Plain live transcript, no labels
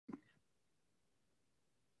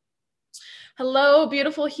Hello,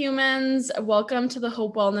 beautiful humans. Welcome to the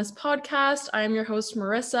Hope Wellness Podcast. I am your host,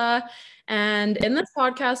 Marissa. And in this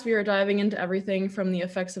podcast, we are diving into everything from the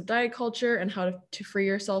effects of diet culture and how to free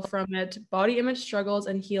yourself from it, body image struggles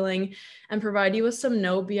and healing, and provide you with some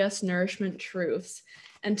no BS nourishment truths.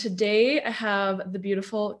 And today I have the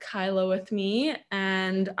beautiful Kyla with me,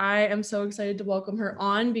 and I am so excited to welcome her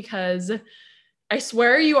on because I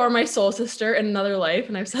swear you are my soul sister in another life.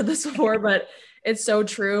 And I've said this before, but it's so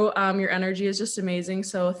true. Your energy is just amazing.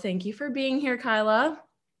 So thank you for being here, Kyla.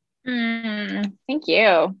 Thank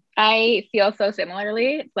you. I feel so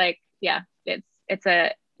similarly. It's like, yeah, I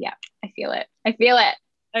feel it. I feel it.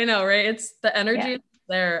 I know, right? It's the energy Yeah. is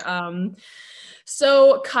there.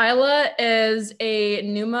 So Kyla is a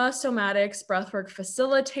Pneuma Somatics breathwork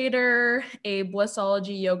facilitator, a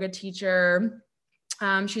Blissology yoga teacher.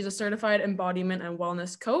 She's a certified embodiment and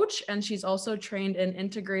wellness coach, and she's also trained in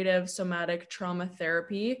integrative somatic trauma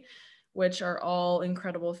therapy, which are all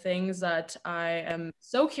incredible things that I am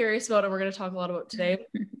so curious about, and we're going to talk a lot about today.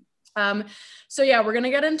 So yeah, we're going to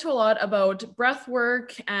get into a lot about breath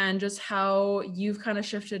work and just how you've kind of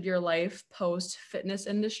shifted your life post fitness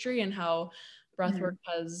industry and how breath work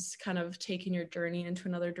has kind of taken your journey into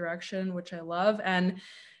another direction, which I love. And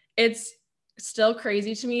it's still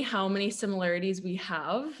crazy to me how many similarities we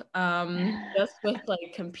have, just with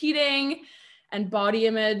like competing and body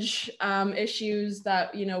image issues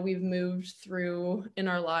that we've moved through in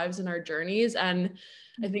our lives and our journeys. And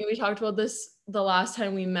I think we talked about this the last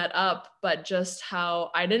time we met up, but just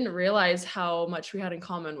how I didn't realize how much we had in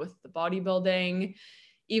common with the bodybuilding,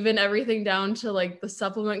 even everything down to like the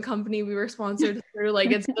supplement company we were sponsored through.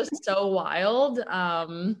 Like it's just so wild.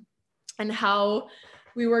 And how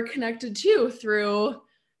we were connected too through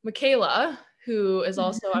Michaela, who is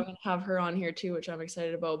also, I'm going to have her on here too, which I'm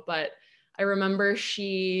excited about. But I remember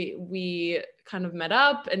we kind of met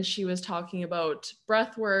up and she was talking about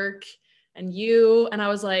breath work and you, and I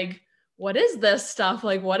was like, what is this stuff?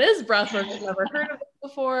 Like, what is breath work? I've never heard of it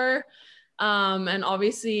before. And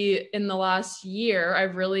obviously in the last year,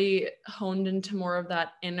 I've really honed into more of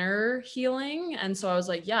that inner healing. And so I was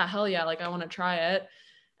like, yeah, hell yeah. Like I want to try it.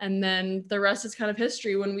 And then the rest is kind of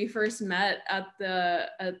history. When we first met at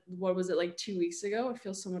what was it, like 2 weeks ago? It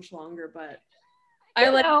feels so much longer, but I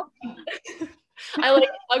like, No. I like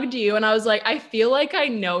hugged you and I was like, I feel like I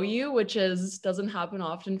know you, which doesn't happen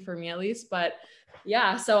often for me at least. But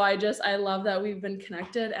yeah, so I love that we've been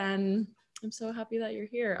connected and I'm so happy that you're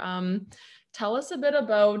here. Tell us a bit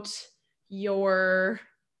about your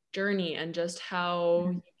journey and just how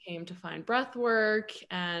you came to find breath work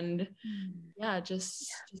and yeah,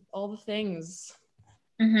 just all the things.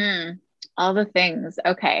 All the things.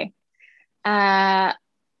 Okay. Uh,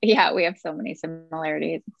 yeah, we have so many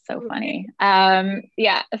similarities. It's so funny.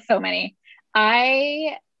 Yeah, so many.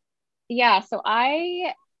 So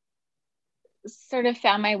I sort of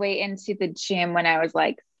found my way into the gym when I was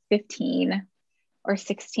like 15 or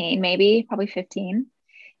 16, maybe, probably 15.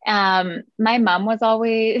 My mom was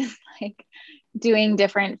always like doing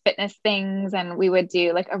different fitness things, and we would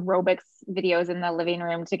do like aerobics videos in the living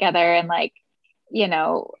room together and like,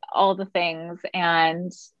 all the things.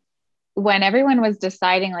 And when everyone was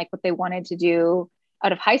deciding like what they wanted to do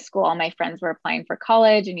out of high school, all my friends were applying for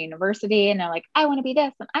college and university, and they're like, I want to be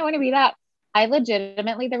this and I want to be that. I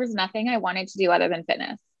legitimately, there was nothing I wanted to do other than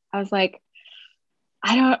fitness. I was like,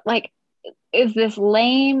 I don't like, is this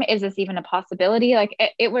lame? Is this even a possibility? Like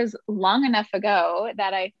it was long enough ago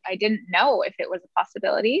that I didn't know if it was a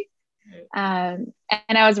possibility. And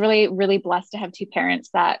I was really, really blessed to have two parents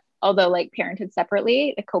that, although like parented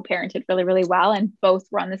separately, they co-parented really, really well. And both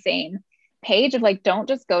were on the same page of like, don't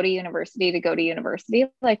just go to university to go to university.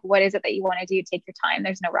 Like, what is it that you want to do? Take your time.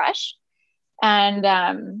 There's no rush.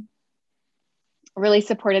 And really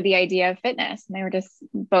supported the idea of fitness. And they were just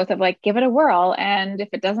both of like, give it a whirl. And if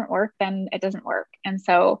it doesn't work, then it doesn't work. And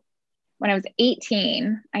so when I was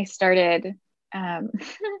 18, I started um,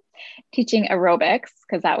 teaching aerobics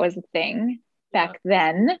because that was a thing back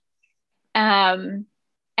then. And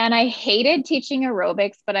I hated teaching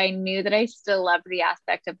aerobics, but I knew that I still loved the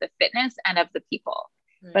aspect of the fitness and of the people.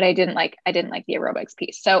 Right. But I didn't like the aerobics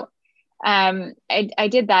piece. So I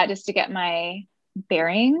did that just to get my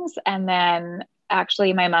bearings. And then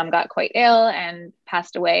actually my mom got quite ill and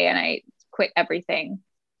passed away, and I quit everything.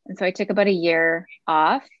 And so I took about a year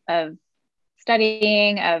off of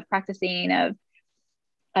studying, of practicing,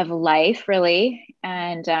 of life really.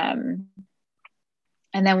 And then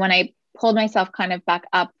when I pulled myself kind of back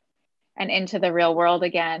up and into the real world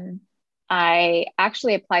again, I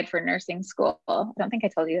actually applied for nursing school. I don't think I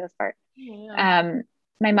told you this part. Yeah.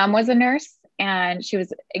 My mom was a nurse, and she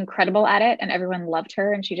was incredible at it, and everyone loved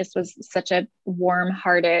her. And she just was such a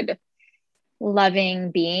warm-hearted,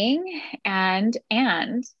 loving being. And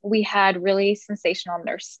we had really sensational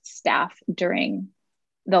nurse staff during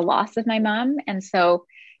the loss of my mom. And so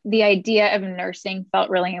the idea of nursing felt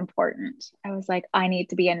really important. I was like, I need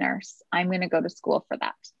to be a nurse. I'm going to go to school for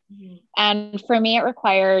that. Mm-hmm. And for me, it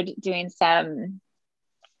required doing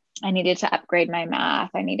I needed to upgrade my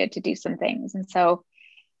math. I needed to do some things. And so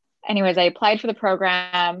anyways, I applied for the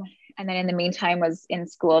program, and then in the meantime was in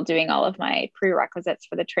school doing all of my prerequisites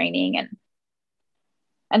for the training.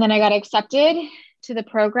 And then I got accepted to the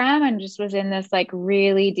program and just was in this like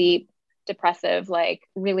really deep, depressive, like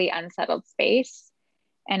really unsettled space.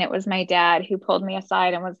 And it was my dad who pulled me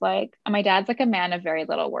aside and was like, my dad's like a man of very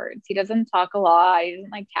little words. He doesn't talk a lot. He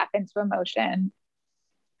doesn't like tap into emotion.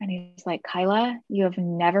 And he's like, Kyla, you have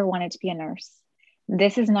never wanted to be a nurse.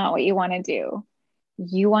 This is not what you want to do.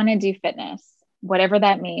 You want to do fitness, whatever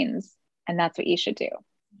that means. And that's what you should do.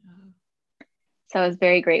 Yeah. So I was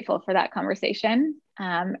very grateful for that conversation.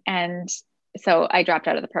 And so I dropped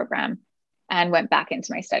out of the program and went back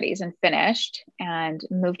into my studies and finished and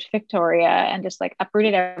moved to Victoria and just like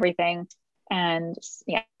uprooted everything. And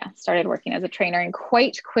yeah, started working as a trainer. And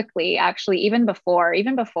quite quickly, actually, even before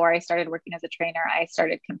I started working as a trainer, I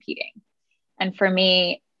started competing. And for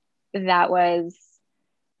me, that was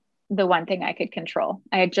the one thing I could control.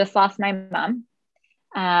 I had just lost my mom.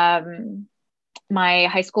 My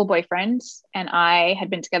high school boyfriend and I had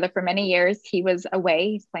been together for many years. He was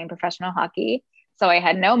away. He's playing professional hockey. So I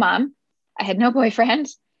had no mom. I had no boyfriend.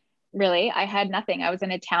 Really, I had nothing. I was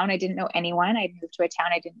in a town. I didn't know anyone. I moved to a town.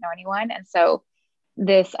 I didn't know anyone. And so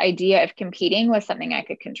this idea of competing was something I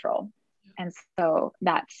could control. And so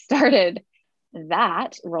that started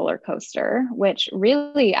that roller coaster, which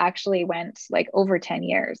really actually went like over 10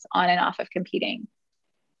 years on and off of competing.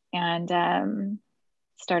 And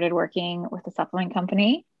started working with a supplement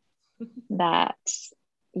company that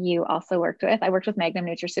you also worked with. I worked with Magnum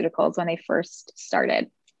Nutraceuticals when they first started.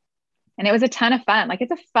 And it was a ton of fun. Like,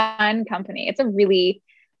 it's a fun company. It's a really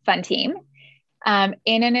fun team in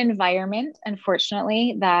an environment,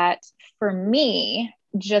 unfortunately, that for me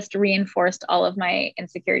just reinforced all of my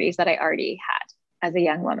insecurities that I already had as a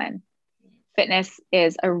young woman. Fitness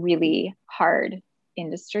is a really hard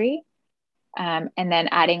industry. And then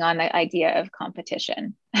adding on the idea of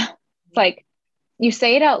competition. It's like, you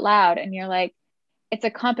say it out loud and you're like, it's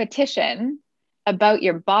a competition about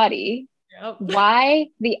your body. Yep. Why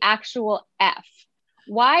the actual F?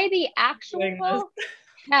 Why the actual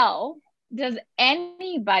hell does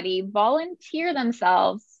anybody volunteer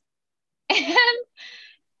themselves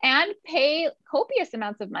and pay copious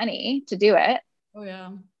amounts of money to do it? Oh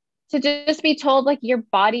yeah. To just be told like your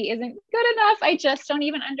body isn't good enough. I just don't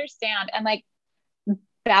even understand. And like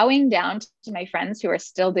bowing down to my friends who are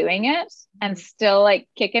still doing it and still like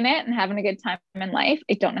kicking it and having a good time in life.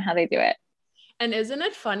 I don't know how they do it. And isn't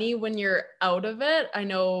it funny when you're out of it? I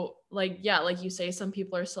know, like, yeah, like you say, some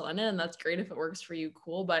people are still in it, and that's great if it works for you,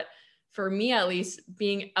 cool. But for me, at least,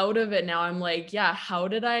 being out of it now, I'm like, yeah, how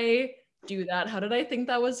did I do that? How did I think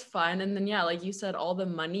that was fun? And then, yeah, like you said, all the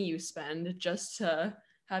money you spend just to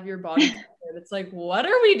have your body covered. It's like, what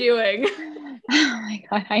are we doing? Oh my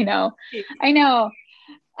God, I know.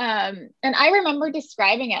 And I remember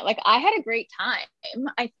describing it like I had a great time.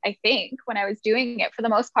 I think when I was doing it, for the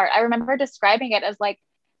most part, I remember describing it as like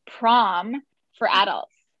prom for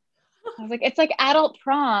adults. I was like, it's like adult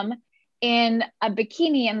prom in a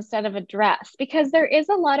bikini instead of a dress, because there is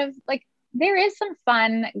a lot of like, there is some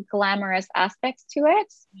fun, glamorous aspects to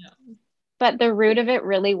it. Yeah. But the root of it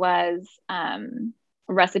really was a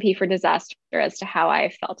recipe for disaster as to how I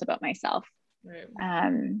felt about myself. Right.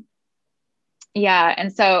 Yeah.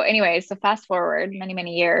 And so anyways, so fast forward many,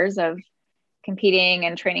 many years of competing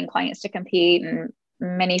and training clients to compete, and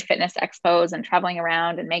many fitness expos and traveling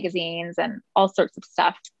around and magazines and all sorts of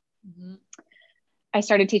stuff. Mm-hmm. I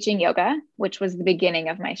started teaching yoga, which was the beginning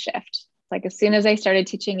of my shift. Like as soon as I started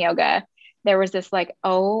teaching yoga, there was this like,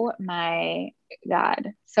 oh my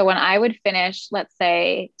God. So when I would finish, let's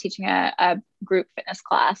say teaching a group fitness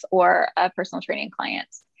class or a personal training client,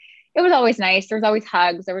 it was always nice. There was always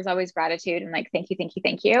hugs. There was always gratitude and like, thank you, thank you,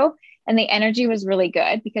 thank you. And the energy was really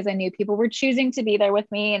good because I knew people were choosing to be there with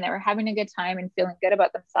me and they were having a good time and feeling good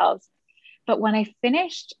about themselves. But when I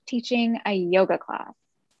finished teaching a yoga class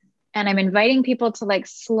and I'm inviting people to like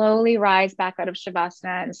slowly rise back out of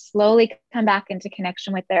Shavasana and slowly come back into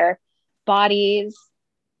connection with their bodies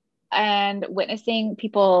and witnessing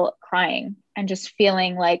people crying and just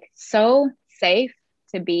feeling like so safe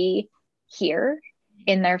to be here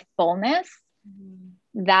in their fullness,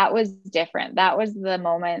 that was different. That was the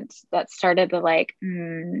moment that started the like,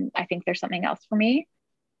 I think there's something else for me.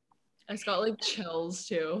 I just got like chills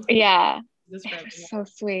too. Yeah. It Describing was it. so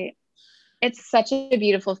sweet. It's such a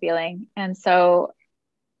beautiful feeling. And so,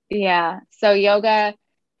 yeah. So yoga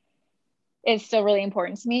is still really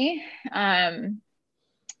important to me.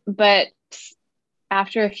 But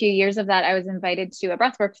after a few years of that, I was invited to a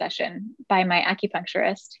breathwork session by my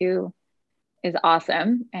acupuncturist, who is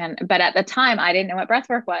awesome. But at the time, I didn't know what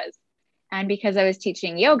breathwork was. And because I was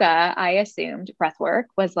teaching yoga, I assumed breathwork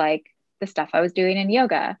was like the stuff I was doing in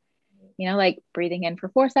yoga, like breathing in for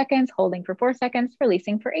 4 seconds, holding for 4 seconds,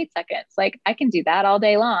 releasing for 8 seconds. Like I can do that all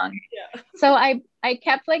day long. Yeah. So I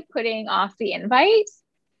kept like putting off the invite.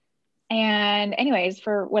 And anyways,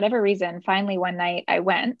 for whatever reason, finally one night I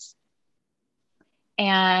went,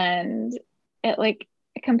 and it like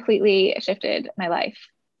completely shifted my life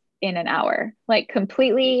in an hour, like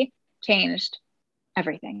completely changed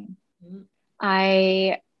everything. Mm-hmm.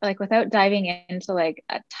 I like, without diving into like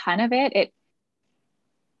a ton of it,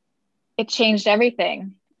 it changed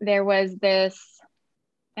everything. There was this,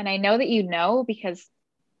 and I know that because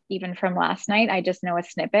even from last night, I just know a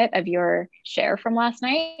snippet of your share from last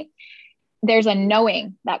night. There's a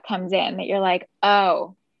knowing that comes in that you're like,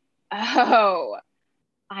 oh,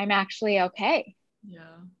 I'm actually okay.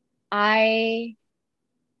 Yeah. I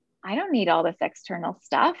I don't need all this external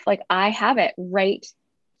stuff. Like I have it right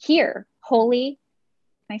here. Holy,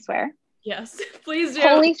 I swear. Yes, please do.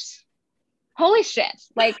 Holy, holy shit.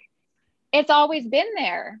 Like it's always been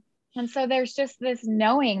there. And so there's just this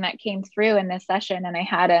knowing that came through in this session. And I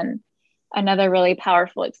had another really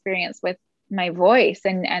powerful experience with my voice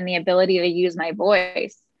and the ability to use my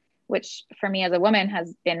voice, which for me as a woman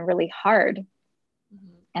has been really hard.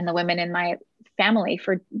 Mm-hmm. And the women in my family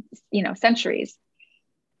for, centuries.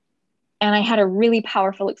 And I had a really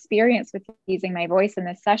powerful experience with using my voice in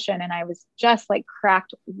this session. And I was just like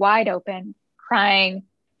cracked wide open, crying,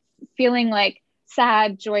 feeling like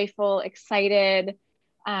sad, joyful, excited,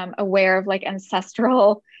 aware of like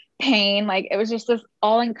ancestral pain. Like it was just this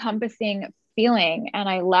all encompassing feeling. And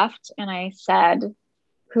I left and I said,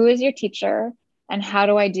 who is your teacher? And how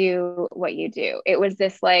do I do what you do? It was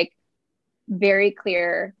this like very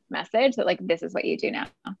clear message that like, this is what you do now.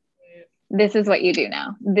 This is what you do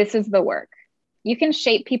now. This is the work. You can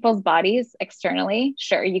shape people's bodies externally.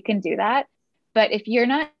 Sure, you can do that. But if you're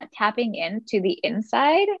not tapping into the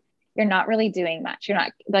inside, you're not really doing much. You're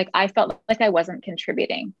not like, I felt like I wasn't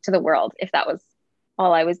contributing to the world if that was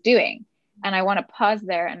all I was doing. And I want to pause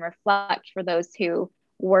there and reflect for those who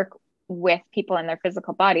work with people in their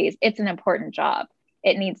physical bodies. It's an important job.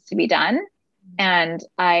 It needs to be done. And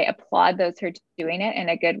I applaud those who are doing it in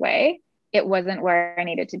a good way. It wasn't where I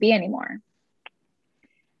needed to be anymore.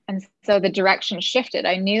 And so the direction shifted.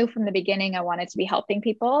 I knew from the beginning I wanted to be helping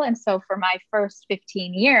people. And so for my first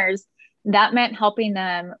 15 years, that meant helping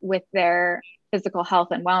them with their physical health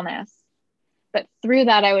and wellness. But through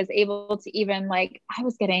that, I was able to even I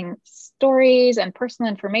was getting stories and personal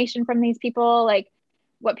information from these people, like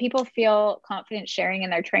what people feel confident sharing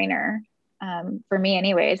in their trainer. For me,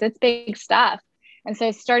 anyways, it's big stuff. And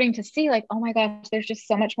so starting to see oh my gosh, there's just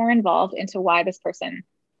so much more involved into why this person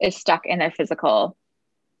is stuck in their physical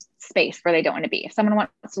space where they don't want to be. If someone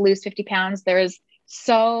wants to lose 50 pounds, there is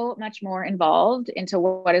so much more involved into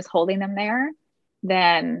what is holding them there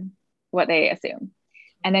than what they assume.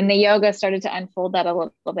 And then the yoga started to unfold that a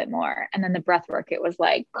little bit more. And then the breath work, it was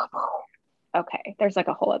like, okay, there's a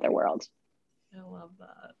whole other world. I love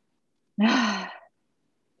that.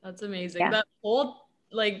 That's amazing. Yeah. That whole,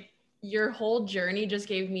 your whole journey just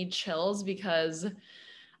gave me chills, because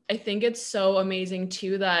I think it's so amazing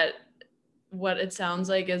too that what it sounds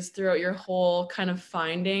like is throughout your whole kind of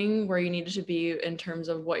finding where you needed to be in terms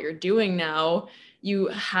of what you're doing now, you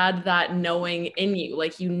had that knowing in you.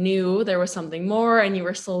 Like you knew there was something more and you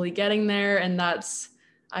were slowly getting there. And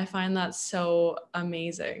I find that so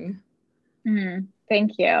amazing.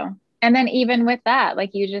 Thank you. And then even with that,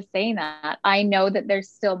 like you just saying that, I know that there's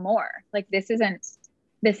still more. Like this isn't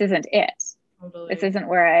it. Totally. This isn't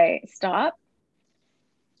where I stop.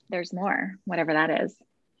 There's more, whatever that is.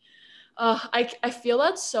 I feel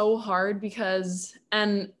that's so hard because,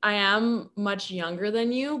 and I am much younger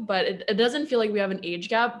than you, but it doesn't feel like we have an age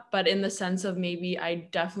gap, but in the sense of maybe I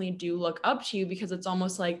definitely do look up to you, because it's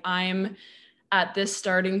almost like I'm at this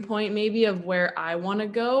starting point maybe of where I want to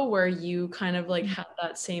go, where you kind of had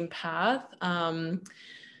that same path.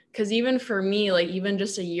 Because even for me, even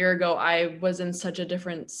just a year ago, I was in such a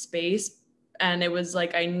different space, and it was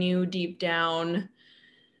I knew deep down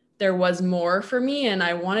there was more for me and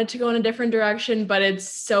I wanted to go in a different direction, but it's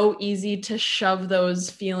so easy to shove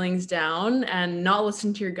those feelings down and not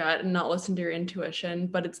listen to your gut and not listen to your intuition,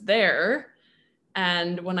 but it's there.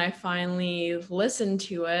 And when I finally listened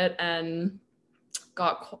to it and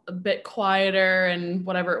got a bit quieter and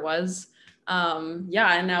whatever it was,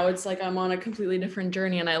 yeah, and now it's like I'm on a completely different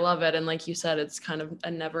journey and I love it. And like you said, it's kind of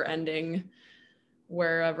a never ending,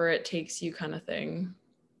 wherever it takes you kind of thing.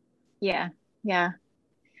 Yeah. Yeah.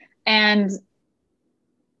 And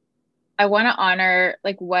I want to honor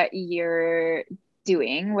like what you're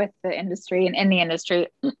doing with the industry and in the industry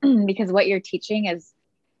because what you're teaching is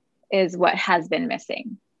what has been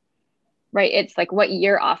missing. Right? It's like what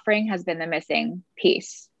you're offering has been the missing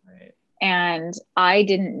piece. Right. And I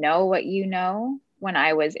didn't know what you know when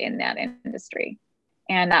I was in that industry.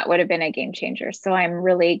 And that would have been a game changer. So I'm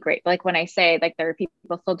really great. Like when I say like there are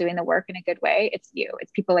people still doing the work in a good way, it's you.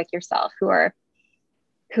 It's people like yourself who are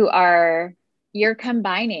you're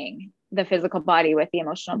combining the physical body with the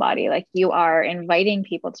emotional body. Like you are inviting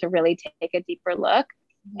people to really take a deeper look.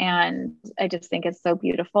 And I just think it's so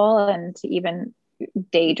beautiful. And to even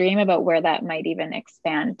daydream about where that might even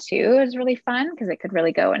expand to is really fun because it could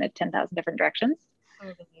really go in 10,000 different directions.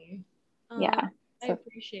 Totally. Yeah. I So,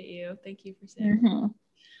 appreciate you. Thank you for saying that.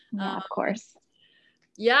 Yeah, of course.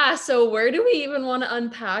 Yeah. So where do we even want to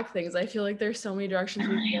unpack things? I feel like there's so many directions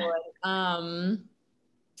we can go in.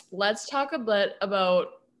 Let's talk a bit about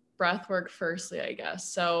breath work firstly, I guess.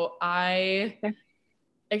 So I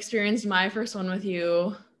experienced my first one with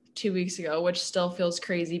you 2 weeks ago, which still feels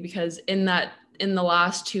crazy because in the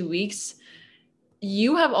last 2 weeks,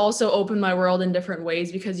 you have also opened my world in different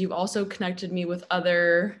ways because you've also connected me with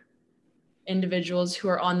other individuals who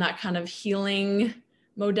are on that kind of healing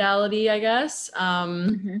modality, I guess.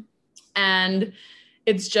 And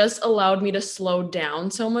it's just allowed me to slow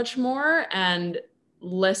down so much more and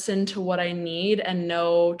listen to what I need and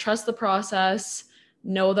trust the process,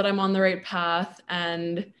 know that I'm on the right path,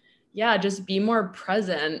 and yeah, just be more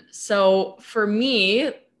present. So for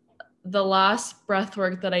me, the last breath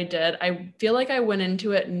work that I did, I feel like I went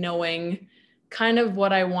into it knowing kind of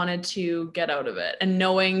what I wanted to get out of it and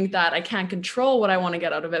knowing that I can't control what I want to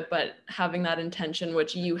get out of it, but having that intention,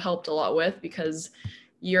 which you helped a lot with because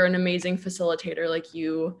you're an amazing facilitator. Like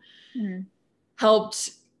you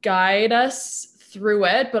helped guide us through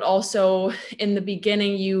it, but also in the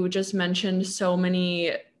beginning, you just mentioned so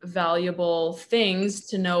many valuable things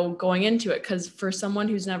to know going into it. Cause for someone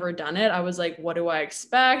who's never done it, I was like, what do I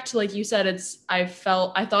expect? Like you said, I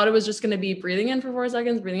thought it was just going to be breathing in for 4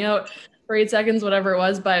 seconds, breathing out for 8 seconds, whatever it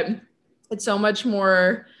was, but it's so much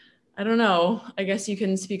more. I don't know. I guess you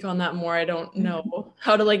can speak on that more. I don't know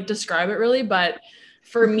how to like describe it really, but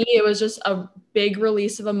for me, it was just a big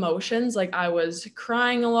release of emotions. Like I was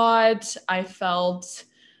crying a lot. I felt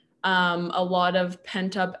a lot of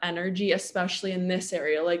pent up energy, especially in this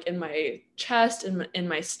area, like in my chest and in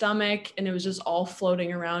my stomach. And it was just all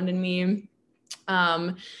floating around in me.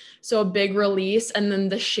 So a big release. And then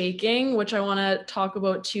the shaking, which I want to talk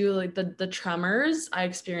about too, like the tremors, I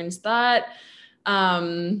experienced that.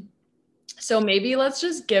 So maybe let's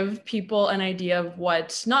just give people an idea of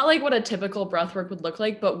not like what a typical breathwork would look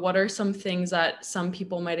like, but what are some things that some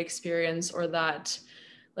people might experience or that,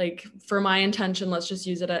 like for my intention, let's just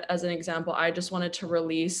use it as an example. I just wanted to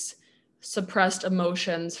release suppressed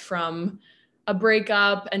emotions from a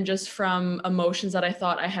breakup and just from emotions that I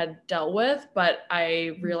thought I had dealt with, but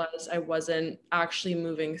I realized I wasn't actually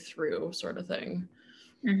moving through, sort of thing.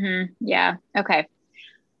 Yeah. Okay.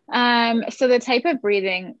 So the type of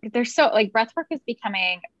breathing, there's so like breath work is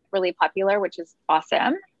becoming really popular, which is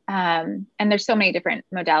awesome. And there's so many different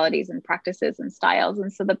modalities and practices and styles.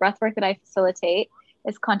 And so the breath work that I facilitate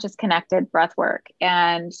is conscious connected breath work.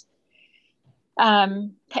 And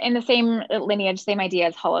in the same lineage, same idea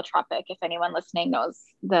as holotropic, if anyone listening knows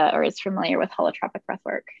or is familiar with holotropic breath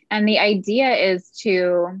work. And the idea is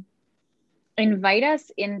to invite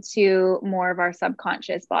us into more of our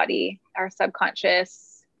subconscious body, our subconscious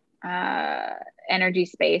energy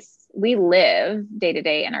space. We live day to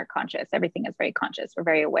day in our conscious. Everything is very conscious. We're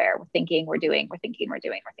very aware. We're thinking, we're doing, we're thinking, we're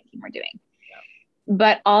doing, we're thinking, we're doing. Yeah.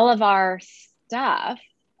 But all of our stuff,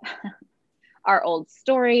 our old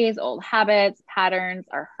stories, old habits, patterns,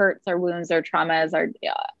 our hurts, our wounds, our traumas,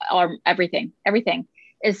 our everything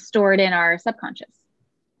is stored in our subconscious.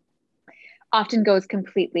 Often goes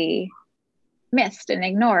completely missed and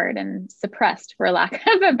ignored and suppressed, for lack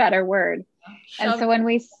of a better word. And so when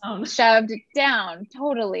we shoved it down,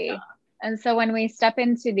 totally. Yeah. And so when we step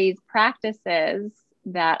into these practices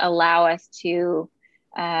that allow us to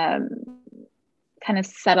kind of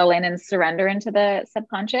settle in and surrender into the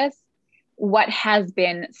subconscious, what has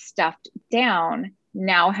been stuffed down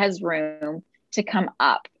now has room to come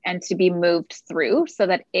up and to be moved through so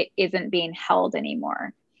that it isn't being held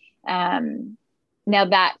anymore. Now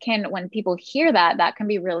that can, when people hear that, that can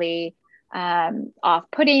be really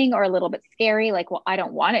off-putting or a little bit scary. Like, well, I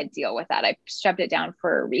don't want to deal with that. I shoved it down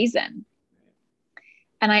for a reason.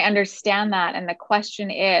 And I understand that. And the question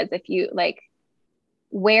is, if you like,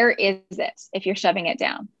 where is it if you're shoving it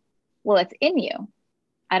down? Well, it's in you.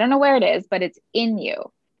 I don't know where it is, but it's in you.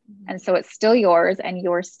 Mm-hmm. And so it's still yours and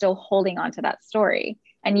you're still holding on to that story.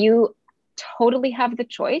 And you totally have the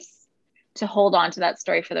choice to hold on to that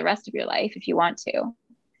story for the rest of your life if you want to,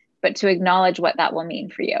 but to acknowledge what that will mean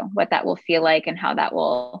for you, what that will feel like, and how that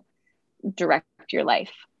will direct your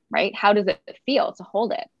life, right? How does it feel to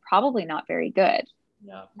hold it? Probably not very good.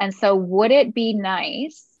 Yeah. And so would it be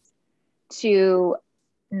nice to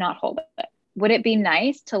not hold it? Would it be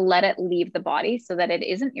nice to let it leave the body so that it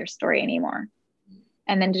isn't your story anymore?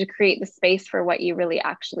 And then to create the space for what you really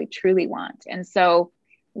actually truly want. And so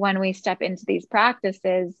when we step into these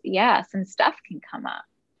practices, yeah, some stuff can come up.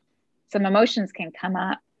 Some emotions can come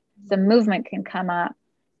up. Some movement can come up.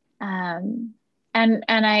 And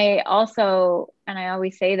I also, and I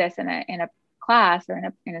always say this in a class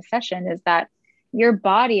or in a session, is that your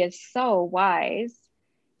body is so wise.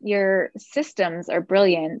 Your systems are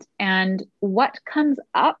brilliant. And what comes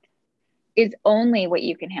up is only what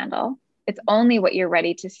you can handle. It's only what you're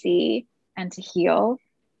ready to see and to heal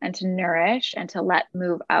and to nourish and to let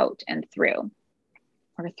move out and through,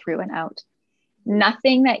 or through and out.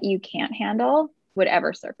 Nothing that you can't handle would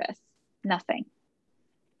ever surface. Nothing.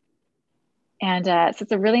 And so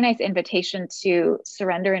it's a really nice invitation to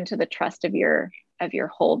surrender into the trust of your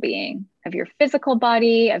whole being, of your physical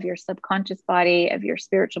body, of your subconscious body, of your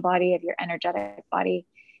spiritual body, of your energetic body.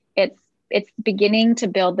 It's beginning to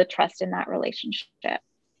build the trust in that relationship.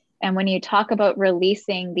 And when you talk about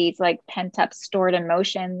releasing these like pent up stored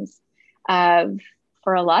emotions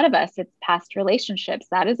for a lot of us, it's past relationships.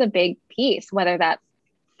 That is a big piece, whether that's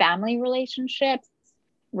family relationships,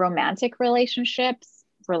 romantic relationships,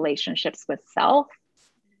 relationships with self.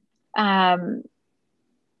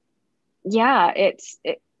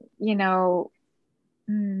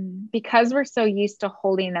 Because we're so used to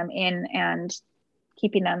holding them in and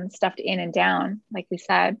keeping them stuffed in and down, like we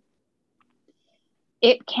said,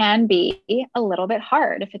 it can be a little bit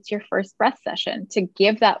hard if it's your first breath session to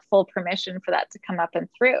give that full permission for that to come up and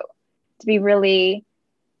through, to be really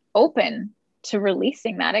open to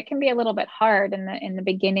releasing that. It can be a little bit hard in the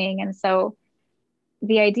beginning. And so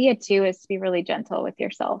the idea too is to be really gentle with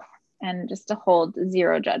yourself and just to hold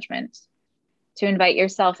zero judgment, to invite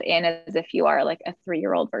yourself in as if you are like a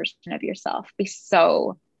 3-year-old version of yourself. Be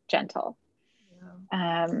so gentle.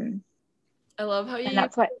 Yeah. I love how you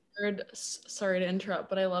sorry to interrupt,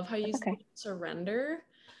 but I love how you said surrender,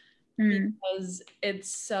 because it's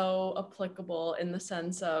so applicable in the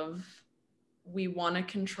sense of we want to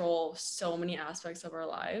control so many aspects of our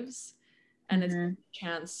lives, and it's a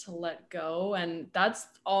chance to let go. And that's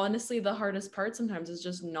honestly the hardest part sometimes, is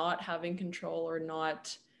just not having control or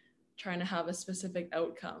not trying to have a specific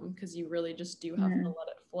outcome, because you really just do have to let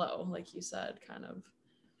it flow, like you said, kind of.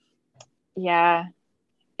 Yeah,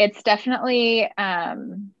 it's definitely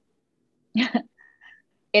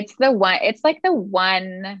it's like the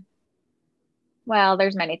one, well,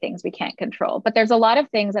 there's many things we can't control, but there's a lot of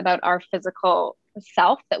things about our physical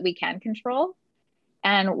self that we can control.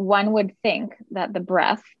 And one would think that the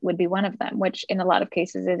breath would be one of them, which in a lot of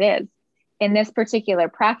cases it is. In this particular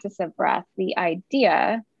practice of breath, the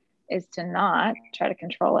idea is to not try to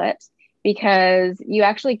control it, because you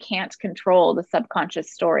actually can't control the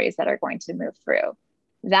subconscious stories that are going to move through.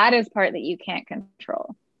 That is part that you can't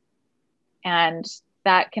control. And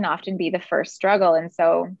that can often be the first struggle. And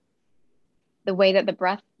so the way that the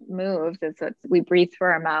breath moves is that we breathe through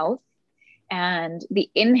our mouth, and the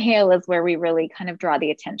inhale is where we really kind of draw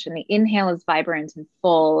the attention. The inhale is vibrant and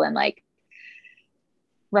full and like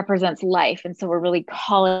represents life. And so we're really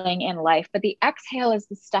calling in life, but the exhale is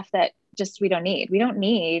the stuff that just we don't need. We don't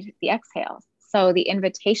need the exhale. So the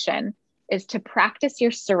invitation is to practice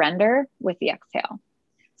your surrender with the exhale.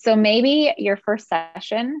 So maybe your first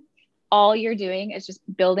session, all you're doing is just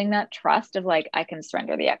building that trust of like, I can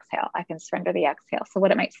surrender the exhale. I can surrender the exhale. So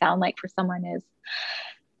what it might sound like for someone is,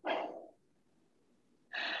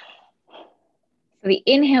 so the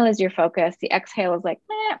inhale is your focus. The exhale is like,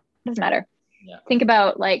 doesn't matter. Yeah. Think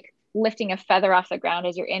about like lifting a feather off the ground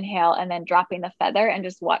as your inhale, and then dropping the feather and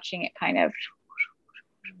just watching it kind of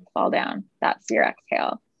fall down. That's your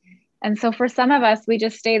exhale. And so for some of us, we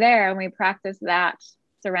just stay there and we practice that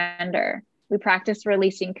surrender. We practice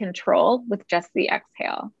releasing control with just the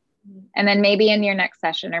exhale. And then maybe in your next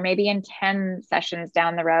session, or maybe in 10 sessions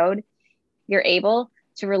down the road, you're able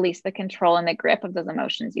to release the control and the grip of those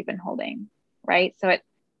emotions you've been holding, right? So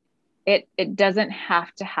it doesn't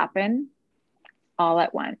have to happen all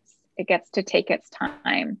at once. It gets to take its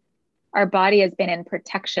time. Our body has been in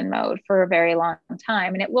protection mode for a very long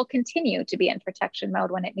time, and it will continue to be in protection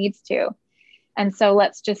mode when it needs to. And so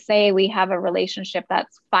let's just say we have a relationship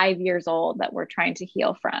that's 5 years old that we're trying to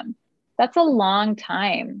heal from. That's a long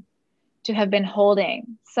time to have been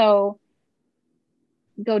holding. So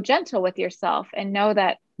go gentle with yourself and know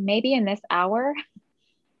that maybe in this hour,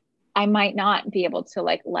 I might not be able to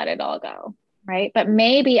like let it all go, right? But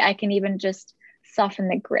maybe I can even just soften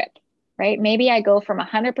the grip, right? Maybe I go from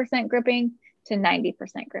 100% gripping to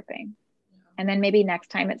 90% gripping. And then maybe next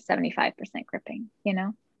time it's 75% gripping, you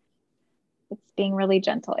know? It's being really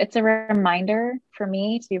gentle. It's a reminder for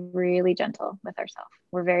me to be really gentle with ourselves.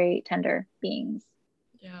 We're very tender beings.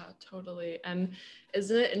 Yeah, totally. And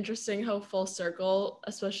isn't it interesting how full circle,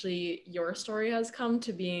 especially your story, has come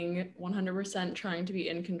to being 100% trying to be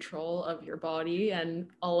in control of your body and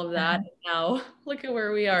all of that? Now, look at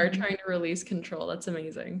where we are trying to release control. That's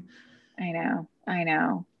amazing. I know.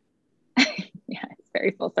 Yeah, it's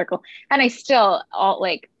very full circle. And I still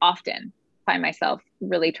often find myself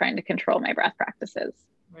really trying to control my breath practices.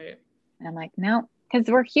 Right. And I'm like, no, because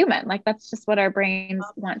we're human. Like that's just what our brains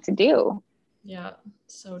want to do. Yeah,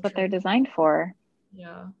 so what they're designed for.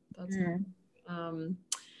 Yeah, that's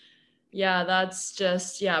yeah, that's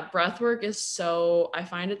just, yeah, breath work is so, I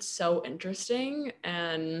find it so interesting.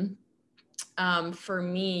 And for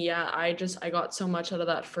me, yeah, I got so much out of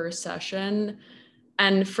that first session.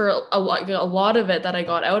 And for a lot of it that I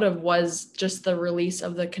got out of was just the release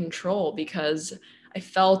of the control, because I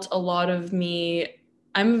felt a lot of me,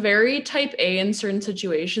 I'm very type A in certain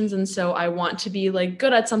situations. And so I want to be like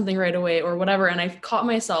good at something right away or whatever. And I've caught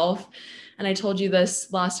myself, and I told you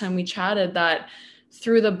this last time we chatted, that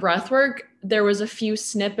through the breath work, there was a few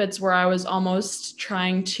snippets where I was almost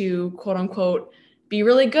trying to quote unquote be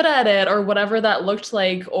really good at it or whatever that looked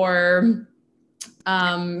like, or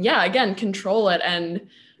yeah, again, control it and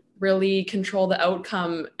really control the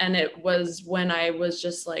outcome. And it was when I was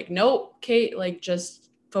just like, nope, Kate, like just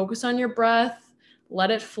focus on your breath,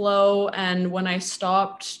 let it flow. And when I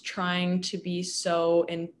stopped trying to be so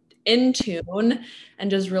in tune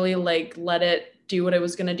and just really like let it do what it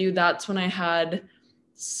was going to do, that's when I had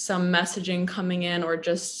some messaging coming in, or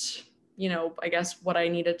just, you know, I guess what I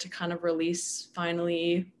needed to kind of release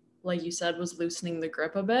finally, like you said, was loosening the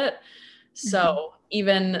grip a bit. So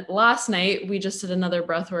even last night, we just did another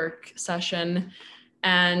breathwork session,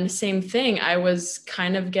 and same thing. I was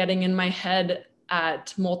kind of getting in my head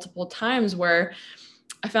at multiple times where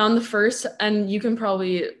I found the first, and you can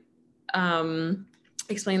probably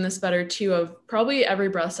explain this better too, of probably every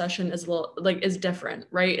breath session is a little like is different,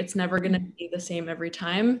 right? It's never going to be the same every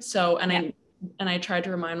time. So, and I tried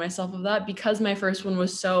to remind myself of that, because my first one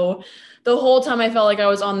was so, the whole time I felt like I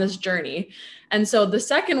was on this journey. And so the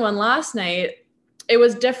second one last night, it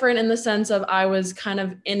was different in the sense of I was kind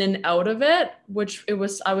of in and out of it, which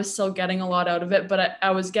I was still getting a lot out of it, but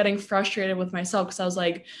I was getting frustrated with myself because I was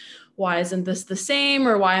like, why isn't this the same?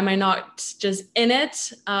 Or why am I not just in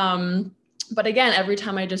it? But again, every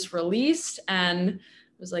time I just released and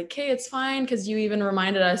was like, okay, it's fine. Because you even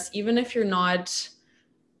reminded us, even if you're not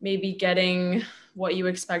maybe getting what you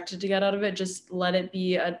expected to get out of it, just let it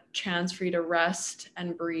be a chance for you to rest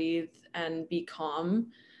and breathe and be calm,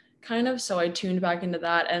 kind of. So I tuned back into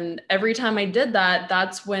that. And every time I did that,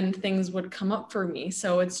 that's when things would come up for me.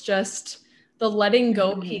 So it's just the letting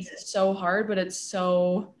go piece is so hard, but it's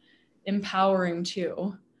so empowering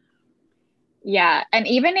too. Yeah. And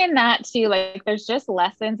even in that too, like there's just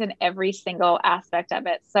lessons in every single aspect of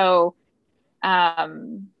it. So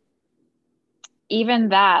even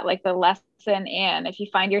that, like the lesson in, if you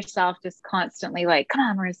find yourself just constantly like, come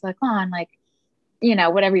on, Marissa, come on, like, you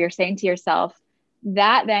know, whatever you're saying to yourself,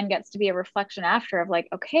 that then gets to be a reflection after of like,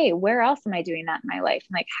 okay, where else am I doing that in my life?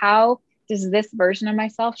 And like, how does this version of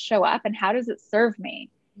myself show up and how does it serve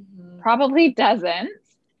me? Probably doesn't.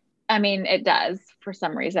 I mean, it does for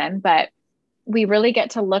some reason, but we really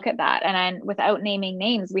get to look at that. And then without naming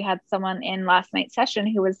names, we had someone in last night's session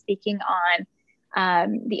who was speaking on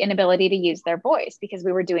the inability to use their voice because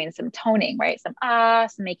we were doing some toning, right? Some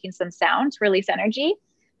making some sound to release energy.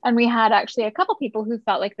 And we had actually a couple people who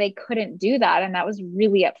felt like they couldn't do that. And that was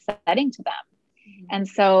really upsetting to them. And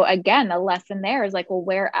so again, the lesson there is like, well,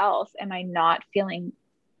 where else am I not feeling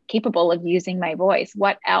capable of using my voice?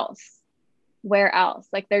 What else? Where else?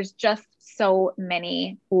 Like there's just so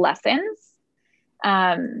many lessons.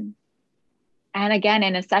 And again,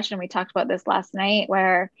 in a session, we talked about this last night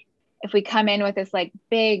where if we come in with this like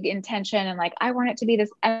big intention and like, I want it to be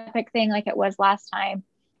this epic thing like it was last time,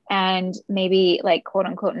 and maybe like quote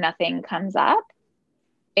unquote nothing comes up,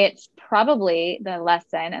 it's probably the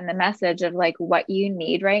lesson and the message of like what you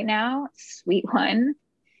need right now, sweet one,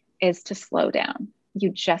 is to slow down. You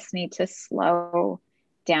just need to slow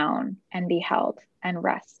down and be held and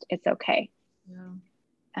rest. It's okay. Yeah.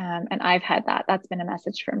 And I've had that. That's been a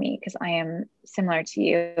message for me because I am similar to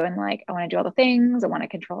you. And like, I want to do all the things. I want to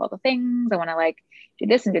control all the things. I want to like do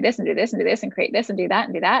this and do this and do this and do this and create this and do that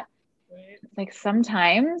and do that. Right. It's like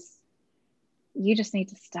sometimes you just need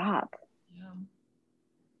to stop. Yeah.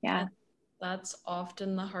 Yeah. That's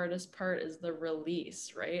often the hardest part, is the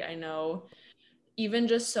release, right? I know even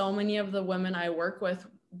just so many of the women I work with,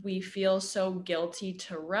 we feel so guilty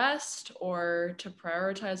to rest or to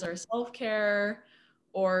prioritize our self-care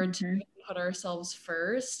or to put ourselves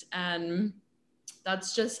first. And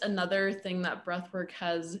that's just another thing that breathwork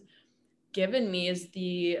has given me, is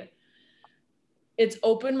it's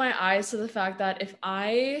opened my eyes to the fact that if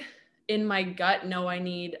I in my gut know I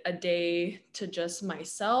need a day to just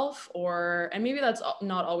myself, and maybe that's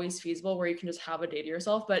not always feasible where you can just have a day to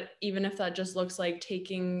yourself, but even if that just looks like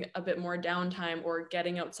taking a bit more downtime or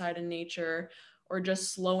getting outside in nature or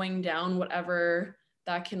just slowing down, whatever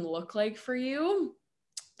that can look like for you,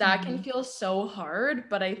 that can feel so hard.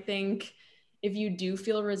 But I think if you do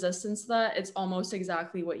feel resistance to that, it's almost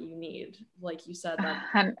exactly what you need. Like you said, that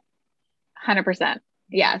 100%.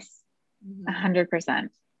 Yes. Mhm. 100%.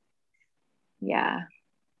 Yeah.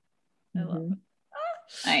 I love it.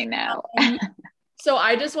 I know. So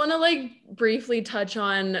I just want to like briefly touch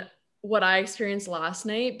on what I experienced last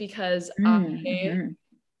night, because I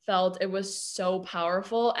felt it was so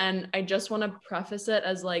powerful. And I just want to preface it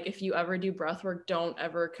as like, if you ever do breath work, don't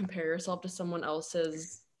ever compare yourself to someone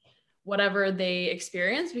else's whatever they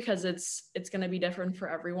experience, because it's going to be different for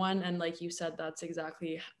everyone. And like you said, that's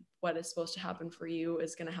exactly what is supposed to happen for you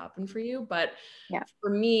is going to happen for you. But Yeah. for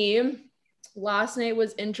me, last night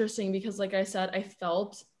was interesting because, like I said, I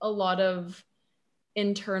felt a lot of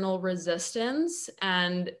internal resistance,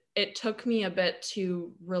 and it took me a bit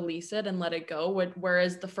to release it and let it go.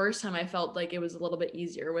 Whereas the first time I felt like it was a little bit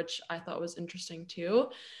easier, which I thought was interesting too.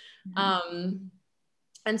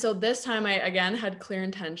 And so this time I again had clear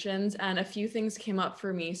intentions, and a few things came up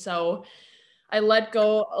for me. So I let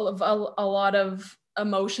go of a lot of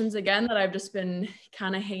emotions again that I've just been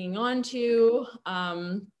kind of hanging on to.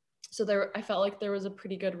 So I felt like there was a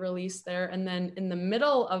pretty good release there. And then in the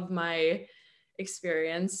middle of my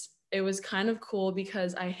experience, it was kind of cool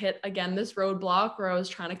because I hit again this roadblock where I was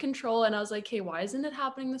trying to control, and I was like, hey, why isn't it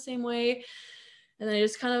happening the same way? And then I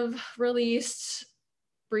just kind of released,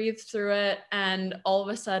 breathed through it, and all of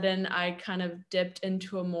a sudden I kind of dipped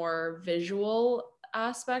into a more visual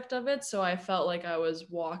aspect of it. So I felt like I was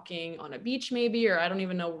walking on a beach maybe, or I don't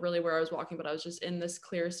even know really where I was walking, but I was just in this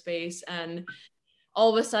clear space, and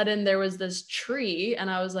all of a sudden there was this tree, and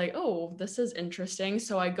I was like, oh, this is interesting.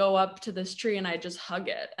 So I go up to this tree and I just hug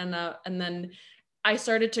it, and then I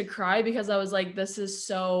started to cry because I was like, this is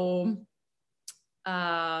so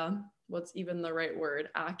what's even the right word,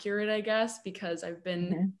 accurate, I guess, because I've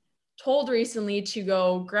been told recently to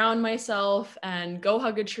go ground myself and go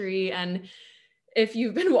hug a tree. And if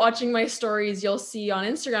you've been watching my stories, you'll see on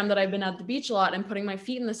Instagram that I've been at the beach a lot and putting my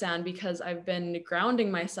feet in the sand because I've been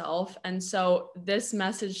grounding myself. And so this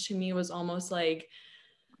message to me was almost like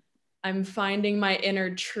I'm finding my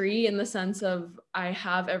inner tree, in the sense of I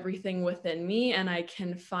have everything within me and I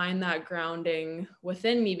can find that grounding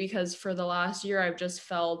within me, because for the last year I've just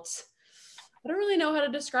felt, I don't really know how to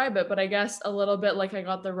describe it, but I guess a little bit like I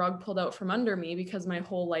got the rug pulled out from under me because my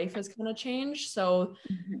whole life has kind of changed. So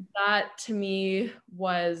that to me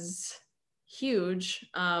was huge.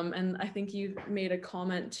 And I think you made a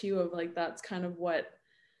comment too of like, that's kind of what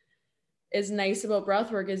is nice about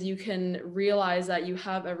breathwork, is you can realize that you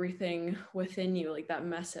have everything within you, like that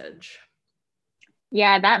message.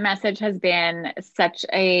 Yeah, that message has been such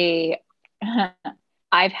a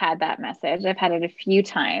I've had that message. I've had it a few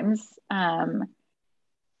times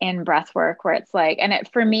in breath work where it's like, and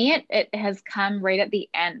for me, it has come right at the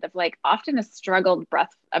end of like often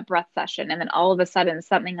a breath session. And then all of a sudden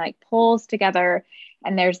something like pulls together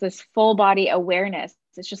and there's this full body awareness.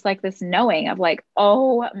 It's just like this knowing of like,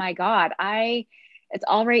 oh my God, it's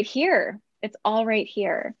all right here. It's all right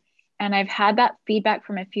here. And I've had that feedback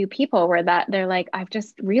from a few people where that they're like, I've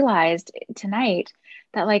just realized tonight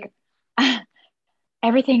that like,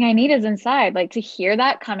 everything I need is inside. Like to hear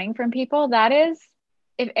that coming from people, that is,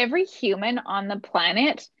 if every human on the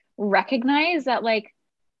planet recognize that like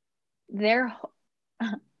their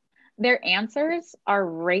their answers are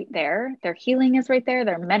right there. Their healing is right there.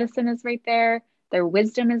 Their medicine is right there. Their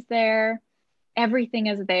wisdom is there. Everything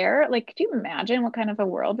is there. Like, could you imagine what kind of a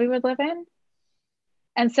world we would live in?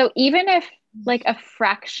 And so even if like a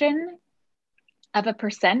fraction of a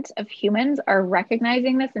percent of humans are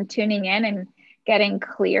recognizing this and tuning in and getting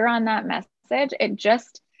clear on that message, it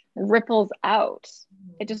just ripples out.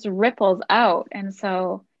 It just ripples out. And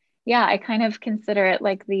so, yeah, I kind of consider it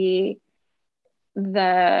like the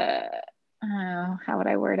how would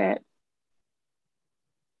I word it?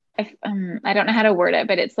 I don't know how to word it,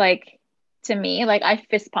 but it's like, to me, like I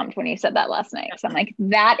fist pumped when you said that last night. So I'm like,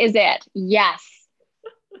 that is it. Yes.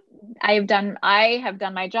 I have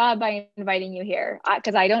done my job by inviting you here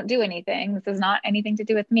because I don't do anything. This is not anything to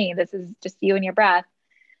do with me. This is just you and your breath.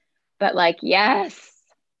 But like, yes,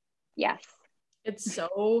 yes. It's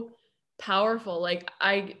so powerful. Like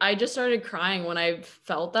I just started crying when I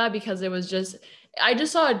felt that, because it was just, I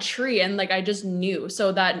just saw a tree and like I just knew.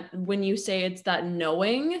 So that when you say it's that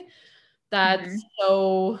knowing, that's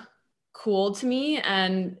so cool to me.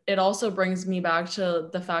 And it also brings me back to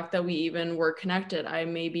the fact that we even were connected. I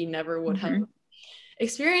maybe never would have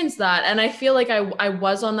experienced that. And I feel like I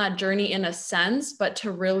was on that journey in a sense, but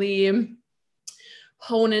to really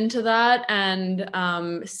hone into that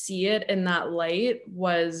and see it in that light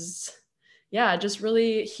was, yeah, just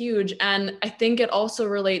really huge. And I think it also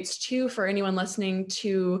relates to, for anyone listening,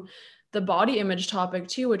 to the body image topic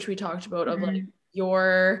too, which we talked about, of like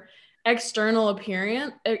your external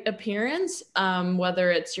appearance,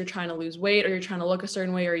 whether it's you're trying to lose weight or you're trying to look a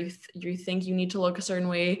certain way, or you think you need to look a certain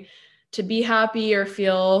way to be happy or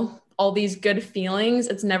feel all these good feelings.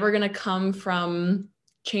 It's never going to come from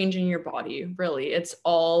changing your body, really. It's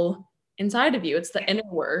all inside of you. It's the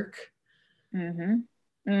inner work.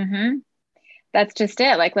 That's just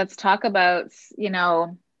it. Like, let's talk about,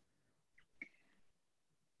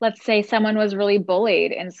 let's say someone was really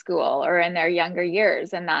bullied in school or in their younger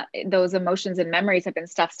years, and that those emotions and memories have been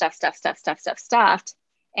stuffed.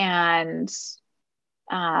 And,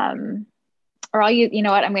 or you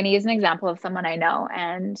know what, I'm going to use an example of someone I know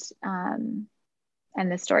and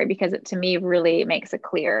this story, because it to me really makes it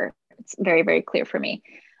clear. It's very, very clear for me.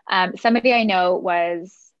 Somebody I know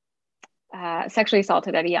was sexually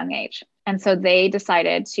assaulted at a young age. And so they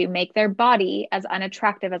decided to make their body as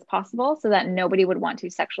unattractive as possible so that nobody would want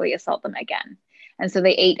to sexually assault them again. And so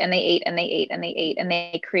they ate and they ate and they ate and they ate, and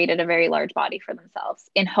they created a very large body for themselves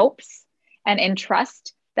in hopes and in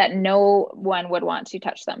trust that no one would want to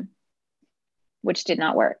touch them, which did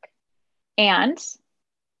not work. And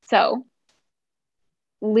so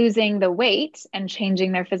losing the weight and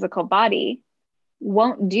changing their physical body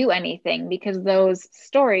won't do anything, because those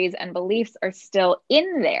stories and beliefs are still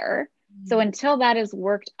in there. So until that is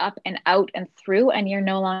worked up and out and through, and you're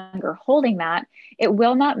no longer holding that, it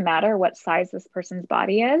will not matter what size this person's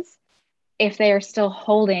body is if they are still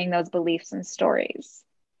holding those beliefs and stories.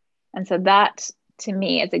 And so that, to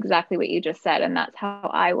me, is exactly what you just said. And that's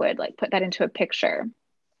how I would like put that into a picture.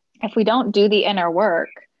 If we don't do the inner work,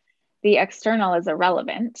 the external is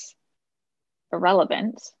irrelevant.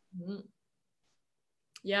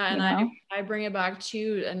 Yeah, and I bring it back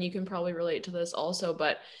to, and you can probably relate to this also,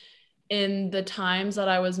 but in the times that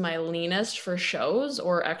I was my leanest for shows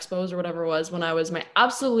or expos or whatever it was, when I was my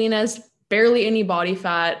absolute leanest, barely any body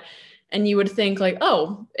fat, and you would think like,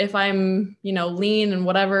 oh, if I'm, lean and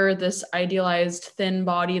whatever, this idealized thin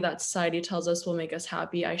body that society tells us will make us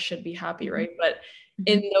happy, I should be happy, right? But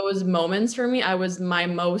in those moments for me, I was my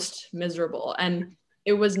most miserable, and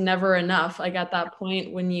it was never enough. Like at that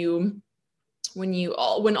point, when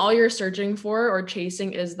all you're searching for or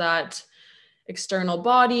chasing is that external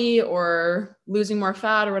body or losing more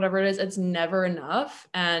fat or whatever it is, it's never enough.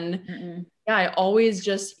 And yeah, I always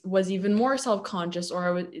just was even more self-conscious, or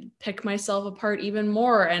I would pick myself apart even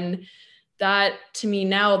more. And that, to me,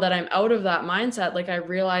 now that I'm out of that mindset, like I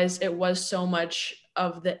realized it was so much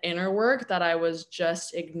of the inner work that I was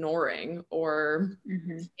just ignoring, or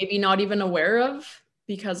maybe not even aware of,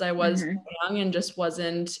 because I was young and just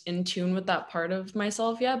wasn't in tune with that part of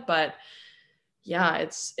myself yet. But yeah,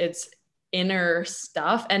 it's inner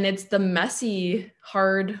stuff, and it's the messy,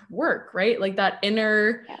 hard work, right? Like that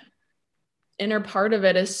inner part of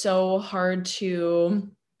it is so hard to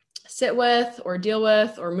sit with or deal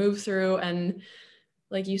with or move through. And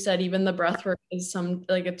like you said, even the breath work is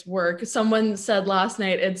it's work. Someone said last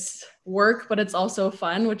night, it's work, but it's also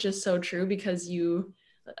fun, which is so true, because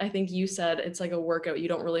I think you said it's like a workout. You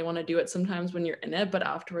don't really want to do it sometimes when you're in it, but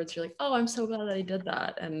afterwards you're like, oh, I'm so glad I did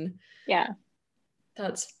that. And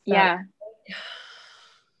that's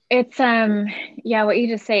it's what you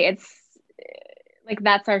just say, it's like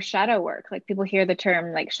that's our shadow work. Like people hear the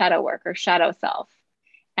term like shadow work or shadow self.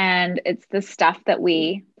 And it's the stuff that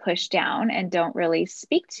we push down and don't really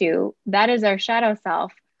speak to. That is our shadow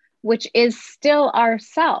self, which is still our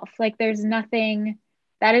self. Like there's nothing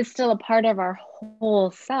that is still a part of our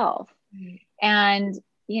whole self. And,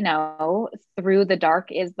 you know, through the dark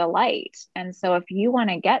is the light. And so if you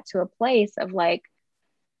want to get to a place of like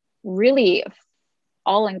really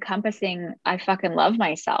all encompassing, I fucking love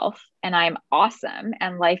myself and I'm awesome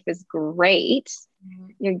and life is great,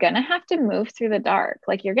 you're going to have to move through the dark.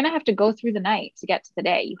 Like you're going to have to go through the night to get to the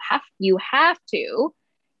day. You have to.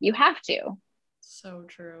 So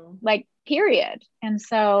true. Like, period. And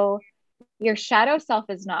so your shadow self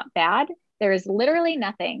is not bad. There is literally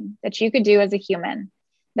nothing that you could do as a human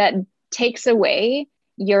that takes away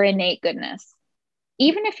your innate goodness.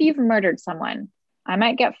 Even if you've murdered someone, I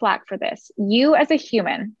might get flack for this. You as a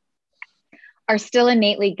human are still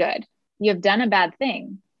innately good. You have done a bad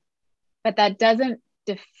thing, but that doesn't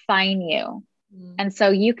define you. And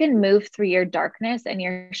so you can move through your darkness and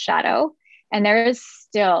your shadow, and there is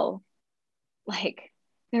still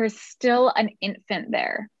an infant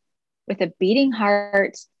there with a beating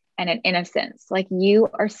heart and an innocence. Like you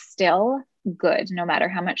are still good, no matter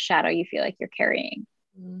how much shadow you feel like you're carrying.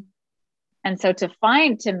 And so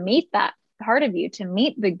to meet that part of you, to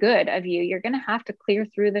meet the good of you, you're going to have to clear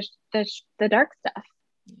through the dark stuff.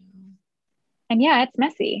 And yeah, it's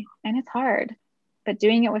messy and it's hard, but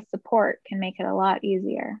doing it with support can make it a lot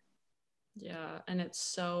easier. Yeah. And it's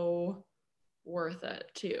so worth it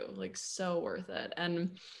too. Like so worth it.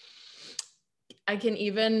 And I can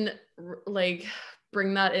even like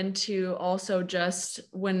bring that into also just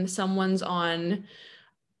when someone's on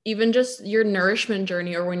even just your nourishment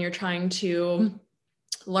journey, or when you're trying to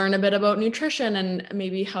learn a bit about nutrition and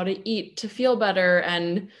maybe how to eat to feel better,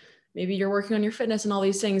 and maybe you're working on your fitness and all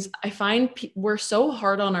these things. I find we're so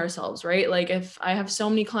hard on ourselves, right? Like if I have so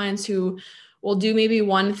many clients who will do maybe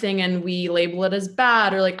one thing and we label it as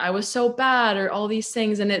bad, or like I was so bad, or all these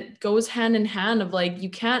things. And it goes hand in hand of like, you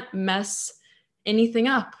can't mess anything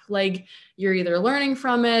up. Like you're either learning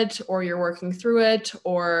from it or you're working through it,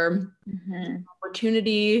 or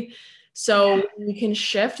opportunity. So you can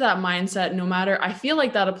shift that mindset no matter, I feel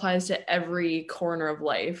like that applies to every corner of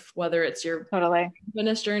life, whether it's your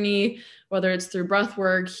fitness journey, whether it's through breath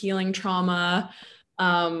work, healing trauma,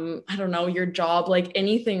 I don't know, your job, like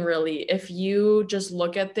anything really. If you just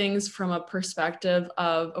look at things from a perspective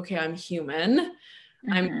of, okay, I'm human,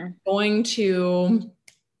 I'm going to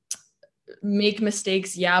make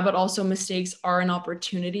mistakes. Yeah, but also mistakes are an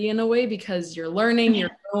opportunity in a way, because you're learning,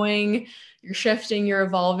 you're growing, you're shifting, you're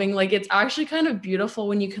evolving. Like it's actually kind of beautiful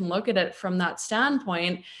when you can look at it from that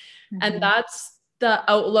standpoint. And that's the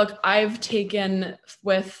outlook I've taken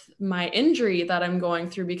with my injury that I'm going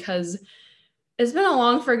through, because it's been a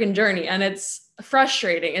long friggin' journey and it's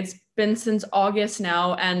frustrating. It's been since August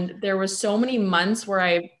now. And there was so many months where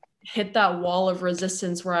I hit that wall of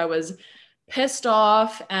resistance where I was pissed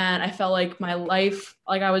off and I felt like my life,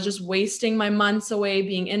 like I was just wasting my months away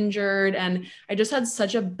being injured. And I just had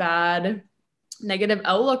such a bad negative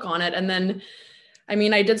outlook on it. And then, I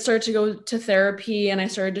mean, I did start to go to therapy and I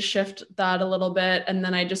started to shift that a little bit. And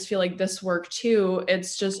then I just feel like this work too,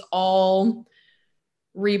 it's just all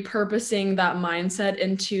repurposing that mindset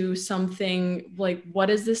into something like, what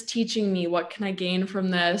is this teaching me? What can I gain from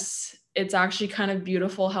this? It's actually kind of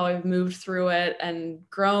beautiful how I've moved through it and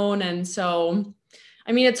grown. And so,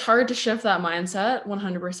 I mean, it's hard to shift that mindset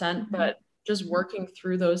 100%, but just working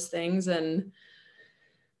through those things and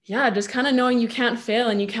yeah, just kind of knowing you can't fail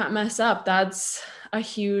and you can't mess up. That's a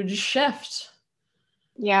huge shift.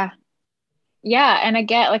 Yeah. Yeah. And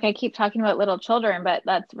again, like I keep talking about little children, but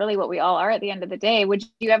that's really what we all are at the end of the day. Would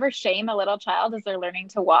you ever shame a little child as they're learning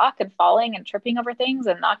to walk and falling and tripping over things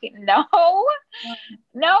and knocking?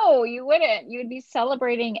 No, you wouldn't. You'd be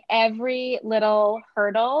celebrating every little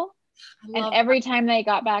hurdle and every time they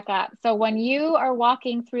got back up. So when you are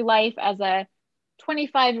walking through life as a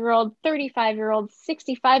 25-year-old, 35-year-old,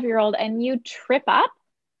 65-year-old, and you trip up,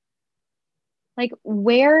 like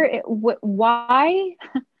why?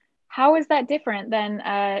 How is that different than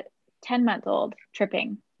a 10-month-old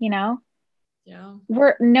tripping, you know? Yeah.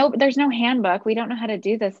 There's no handbook. We don't know how to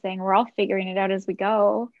do this thing. We're all figuring it out as we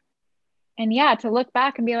go. And yeah, to look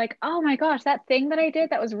back and be like, oh my gosh, that thing that I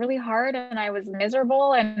did that was really hard and I was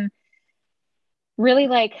miserable and really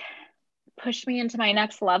like pushed me into my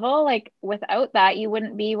next level. Like without that, you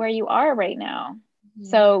wouldn't be where you are right now.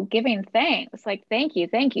 So giving thanks, like, thank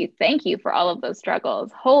you for all of those struggles.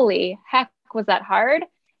 Holy heck, was that hard?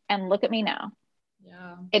 And look at me now.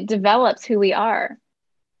 Yeah. It develops who we are.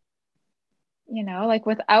 you know, like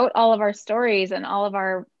without all of our stories and all of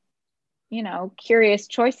our, you know, curious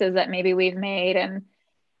choices that maybe we've made, and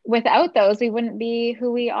without those, we wouldn't be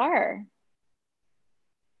who we are.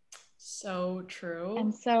 So And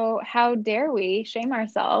true. so, how dare we shame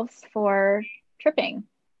ourselves for tripping?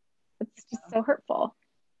 It's just so hurtful.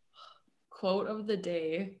 Quote of the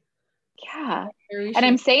day. Yeah. Very And shame.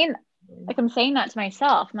 I'm saying that to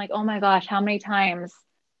myself. I'm like, oh my gosh, how many times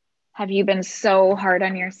have you been so hard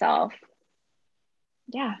on yourself?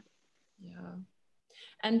 Yeah. Yeah.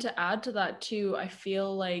 And to add to that too, I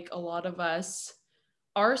feel like a lot of us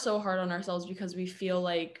are so hard on ourselves because we feel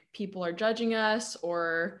like people are judging us,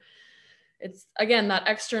 or it's again that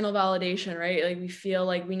external validation, right? Like we feel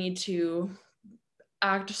like we need to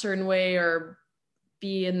act a certain way or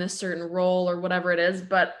be in this certain role or whatever it is.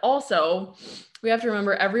 But also, we have to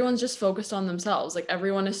remember everyone's just focused on themselves. Like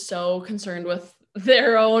everyone is so concerned with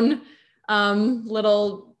their own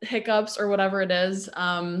little hiccups or whatever it is.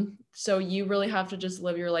 So you really have to just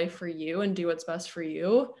live your life for you and do what's best for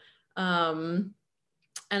you. And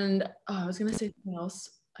I was going to say something else.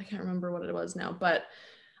 I can't remember what it was now, but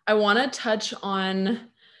I want to touch on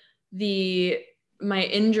the my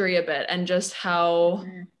injury a bit and just how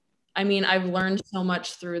Mm-hmm. I mean, I've learned so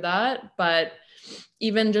much through that, but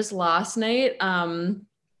even just last night, and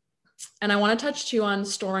I want to touch too on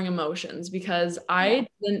storing emotions because Yeah. I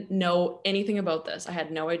didn't know anything about this. I had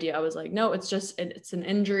no idea. I was like, no, it's just, it's an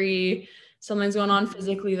injury. Something's going on Mm-hmm.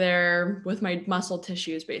 physically there with my muscle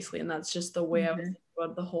tissues, basically. And that's just the way I was Mm-hmm. thinking about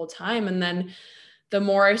it the whole time. And then the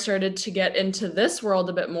more I started to get into this world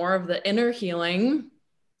a bit more of the inner healing,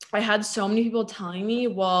 I had so many people telling me,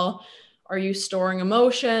 well, are you storing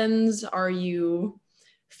emotions? Are you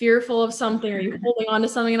fearful of something? Are you holding on to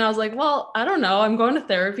something? And I was like, well, I don't know. I'm going to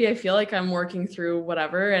therapy. I feel like I'm working through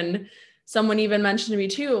whatever. And someone even mentioned to me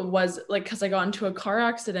too, was like, because I got into a car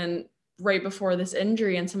accident right before this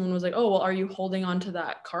injury. And someone was like, oh, well, are you holding on to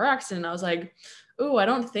that car accident? I was like, oh, I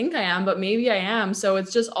don't think I am, but maybe I am. So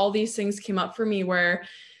it's just all these things came up for me where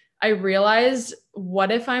I realized, what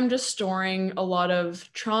if I'm just storing a lot of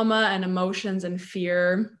trauma and emotions and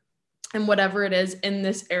fear and whatever it is in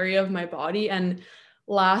this area of my body? And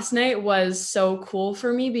last night was so cool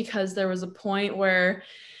for me because there was a point where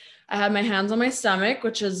I had my hands on my stomach,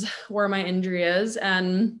 which is where my injury is.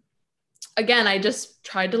 And again, I just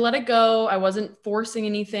tried to let it go. I wasn't forcing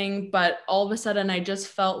anything, but all of a sudden I just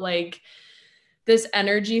felt like this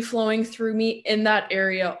energy flowing through me in that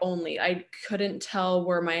area only. I couldn't tell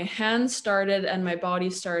where my hands started and my body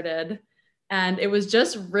started. And it was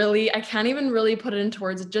just really, I can't even really put it into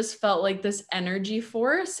words. It just felt like this energy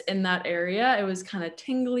force in that area. It was kind of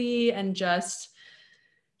tingly and just,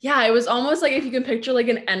 yeah, it was almost like if you can picture like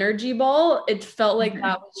an energy ball, it felt like Mm-hmm.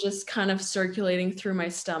 that was just kind of circulating through my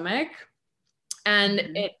stomach. And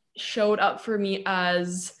Mm-hmm. it showed up for me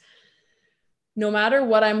as no matter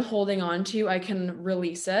what I'm holding on to, I can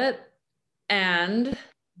release it. And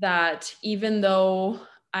that even though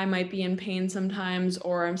I might be in pain sometimes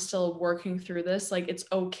or I'm still working through this, like it's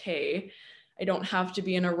okay. I don't have to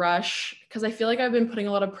be in a rush because I feel like I've been putting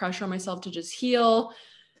a lot of pressure on myself to just heal,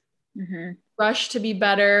 Mm-hmm. rush to be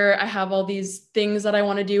better. I have all these things that I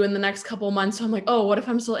want to do in the next couple of months. So I'm like, oh, what if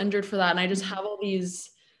I'm still injured for that? And I just have all these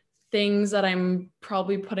things that I'm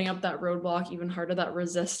probably putting up that roadblock even harder, that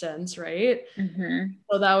resistance, right? Mm-hmm.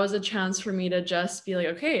 So that was a chance for me to just be like,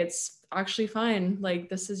 okay, it's actually fine. Like,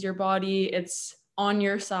 this is your body, it's on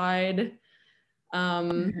your side.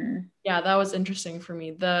 Um, Mm-hmm. yeah, that was interesting for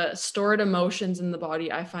me. The stored emotions in the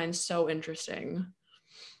body, I find so interesting.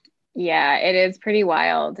 Yeah, it is pretty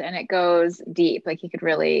wild and it goes deep. Like you could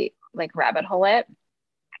really like rabbit hole it.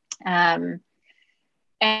 Um,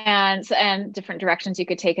 and different directions you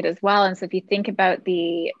could take it as well. And so if you think about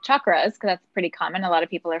the chakras, because that's pretty common, a lot of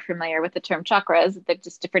people are familiar with the term chakras. They're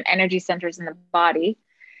just different energy centers in the body,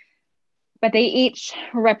 but they each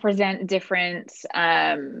represent different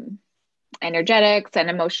energetics and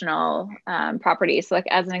emotional properties. So like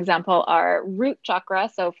as an example, our root chakra,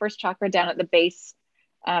 so first chakra down at the base,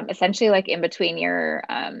 essentially like in between your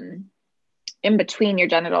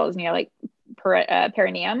genitals and your like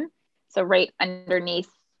perineum. So right underneath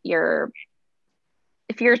your,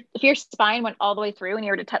 if your spine went all the way through and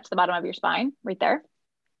you were to touch the bottom of your spine right there,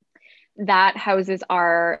 that houses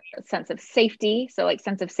our sense of safety. So like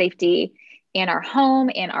sense of safety in our home,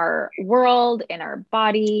 in our world, in our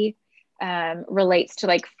body, relates to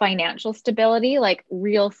like financial stability, like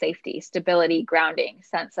real safety, stability, grounding,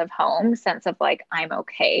 sense of home, sense of like, I'm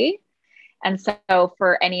okay. And so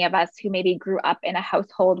for any of us who maybe grew up in a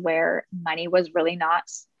household where money was really not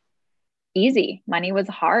easy, money was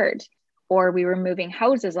hard, or we were moving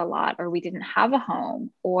houses a lot, or we didn't have a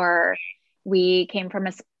home, or we came from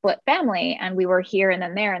a split family and we were here and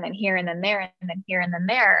then there and then here and then there and then here and then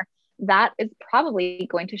there, that is probably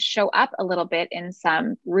going to show up a little bit in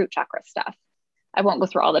some root chakra stuff. I won't go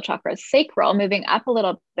through all the chakras. Sacral, moving up a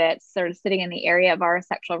little bit, sort of sitting in the area of our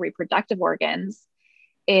sexual reproductive organs,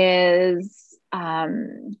 is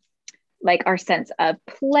like our sense of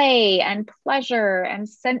play and pleasure and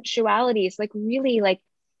sensuality. So like really like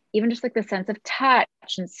even just like the sense of touch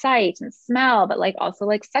and sight and smell, but like also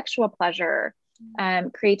like sexual pleasure,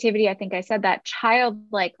 creativity. I think I said that,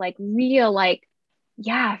 childlike, like real, like,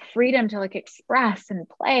 yeah, freedom to like express and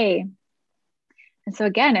play. And so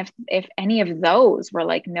again, if any of those were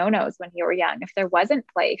like no-nos when you were young, if there wasn't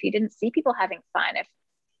play, if you didn't see people having fun,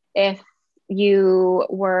 if you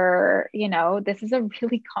were, you know, this is a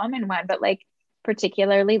really common one, but like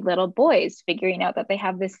particularly little boys figuring out that they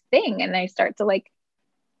have this thing and they start to like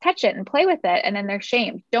touch it and play with it, and then they're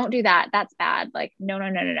shamed. Don't do that. That's bad. Like, no, no,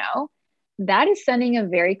 no, no, no. That is sending a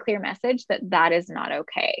very clear message that that is not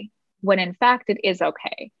okay, when in fact it is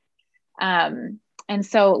okay. And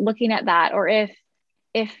so looking at that, or if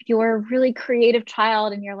you're a really creative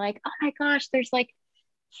child and you're like, oh my gosh, there's like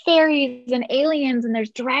fairies and aliens and there's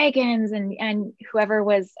dragons, and whoever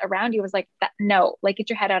was around you was like, that, no, like get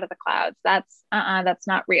your head out of the clouds. That's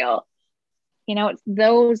not real. You know, it's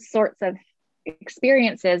those sorts of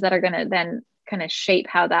experiences that are going to then kind of shape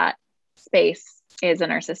how that space is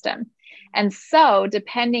in our system. And so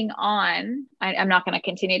depending on, I'm not going to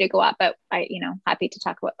continue to go up, but happy to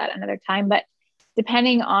talk about that another time, but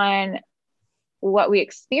depending on what we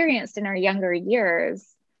experienced in our younger years,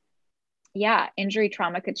 yeah, injury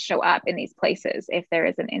trauma could show up in these places if there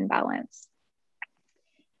is an imbalance.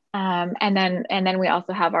 And then we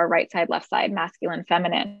also have our right side, left side, masculine,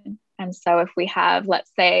 feminine. And so if we have,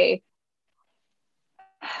 let's say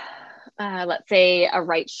a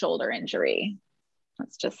right shoulder injury,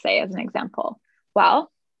 let's just say as an example,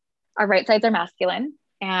 well, our right sides are masculine,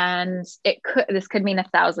 and this could mean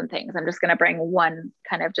 1,000 things. I'm just going to bring one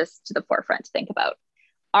kind of just to the forefront to think about.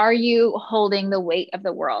 Are you holding the weight of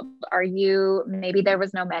the world? Maybe there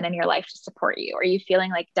was no men in your life to support you? Are you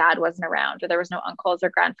feeling like dad wasn't around, or there was no uncles or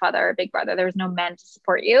grandfather or big brother? There was no men to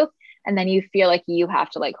support you. And then you feel like you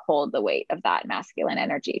have to like hold the weight of that masculine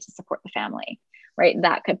energy to support the family, right?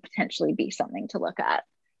 That could potentially be something to look at.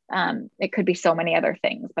 It could be so many other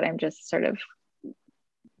things, but I'm just sort of,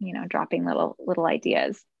 dropping little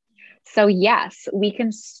ideas. So yes, we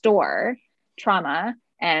can store trauma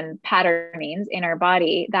and patternings in our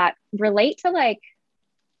body that relate to like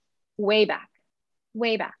way back.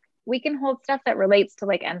 We can hold stuff that relates to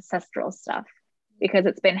like ancestral stuff because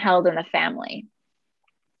it's been held in the family.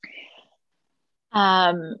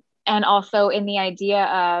 And also in the idea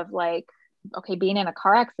of like, okay, being in a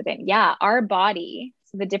car accident, yeah, our body.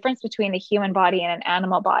 So the difference between the human body and an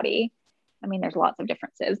animal body, I mean, there's lots of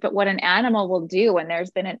differences, but what an animal will do when there's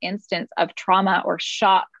been an instance of trauma or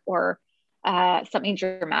shock or something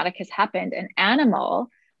dramatic has happened, an animal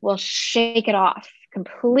will shake it off,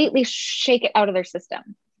 completely shake it out of their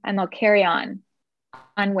system, and they'll carry on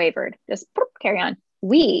unwavered, just carry on.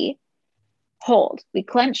 We hold, we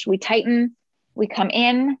clench, we tighten, we come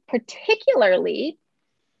in, particularly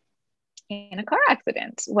in a car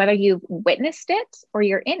accident, whether you've witnessed it or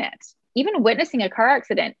you're in it. Even witnessing a car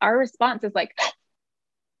accident, our response is like,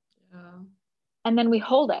 and then we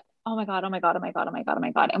hold it. Oh my God, oh my God, oh my God, oh my God, oh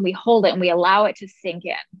my God. And we hold it and we allow it to sink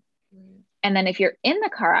in. And then if you're in the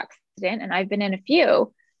car accident, and I've been in a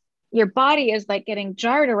few, your body is like getting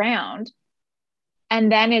jarred around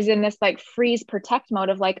and then is in this like freeze protect mode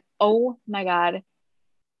of like, oh my God,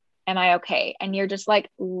 am I okay? And you're just like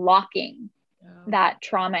locking that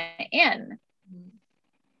trauma in.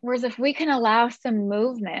 Whereas if we can allow some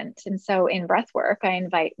movement, and so in breathwork, I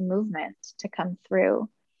invite movement to come through.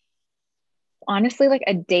 Honestly, like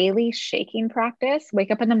a daily shaking practice, wake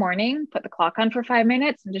up in the morning, put the clock on for 5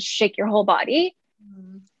 minutes and just shake your whole body.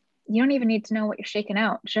 You don't even need to know what you're shaking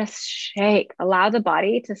out. Just shake. Allow the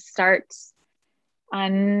body to start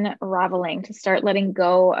unraveling, to start letting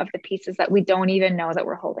go of the pieces that we don't even know that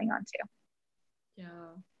we're holding on to.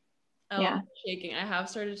 Shaking. I have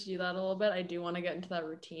started to do that a little bit. I do want to get into that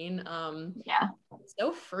routine. It's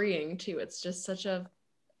so freeing too. It's just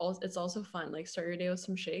it's also fun. Like start your day with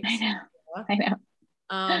some shakes. I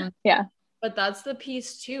know. But that's the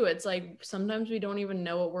piece too. It's like sometimes we don't even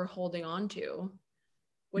know what we're holding on to,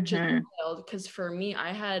 which is wild. Because for me,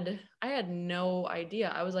 I had no idea.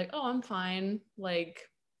 I was like, oh, I'm fine. Like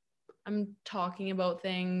I'm talking about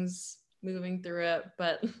things, moving through it,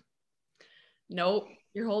 but nope.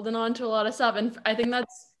 You're holding on to a lot of stuff. And I think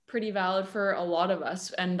that's pretty valid for a lot of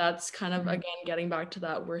us. And that's kind of, again, getting back to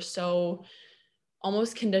that. We're so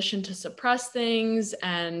almost conditioned to suppress things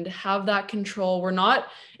and have that control.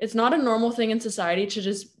 It's not a normal thing in society to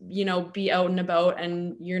just, be out and about,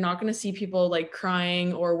 and you're not going to see people like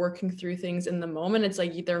crying or working through things in the moment. It's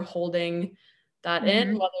like they're holding that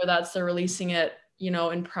in, whether that's they're releasing it,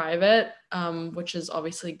 in private, which is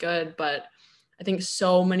obviously good. But I think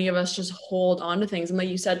so many of us just hold on to things. And like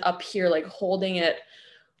you said, up here, like holding it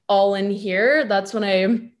all in here. That's when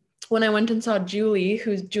I went and saw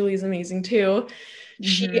Julie's amazing too.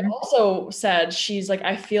 She also said, she's like,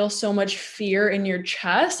 I feel so much fear in your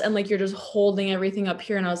chest, and like you're just holding everything up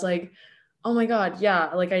here. And I was like, oh my God,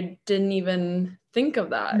 yeah. Like I didn't even think of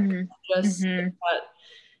that. Just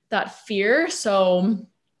that fear. So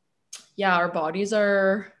yeah, our bodies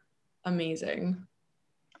are amazing.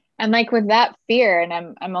 And like with that fear,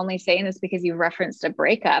 and I'm only saying this because you referenced a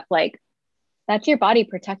breakup, like that's your body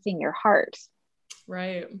protecting your heart.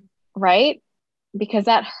 Right. Right? Because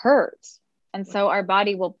that hurts. And so our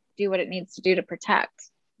body will do what it needs to do to protect.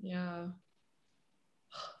 Yeah.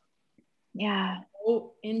 Yeah.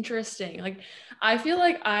 So interesting. Like I feel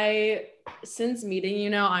like since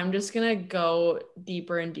meeting I'm just gonna go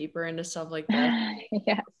deeper and deeper into stuff like this.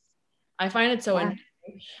 Yes. I find it so interesting.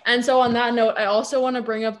 And so on that note, I also want to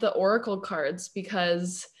bring up the oracle cards,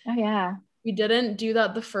 because we didn't do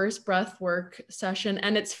that the first breath work session.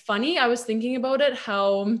 And it's funny, I was thinking about it,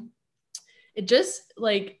 how it just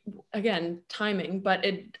like, again, timing, but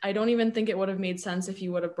I don't even think it would have made sense if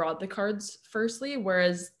you would have brought the cards firstly.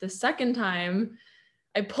 Whereas the second time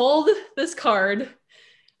I pulled this card,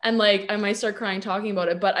 and like I might start crying talking about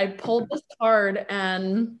it, but I pulled this card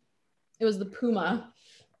and it was the puma.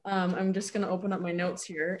 I'm just going to open up my notes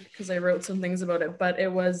here because I wrote some things about it, but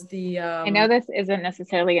it was the I know this isn't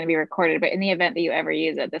necessarily going to be recorded, but in the event that you ever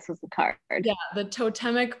use it, this was the card. Yeah, the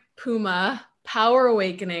totemic puma, power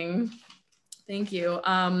awakening. Thank you.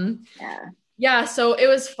 Yeah, so it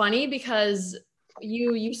was funny because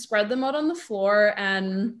you spread them out on the floor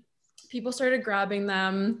and people started grabbing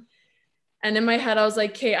them. And in my head, I was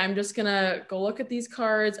like, okay, I'm just going to go look at these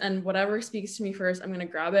cards, and whatever speaks to me first, I'm going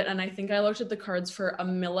to grab it. And I think I looked at the cards for a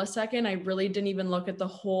millisecond. I really didn't even look at the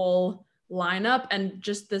whole lineup. And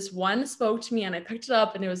just this one spoke to me, and I picked it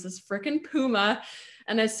up, and it was this freaking puma.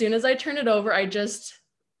 And as soon as I turned it over, I just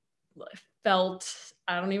felt,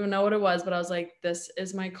 I don't even know what it was, but I was like, this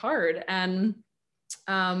is my card. And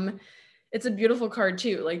it's a beautiful card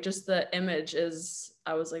too. Like just the image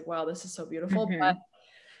I was like, wow, this is so beautiful. But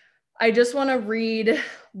I just want to read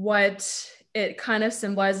what it kind of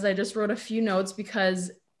symbolizes. I just wrote a few notes because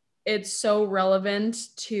it's so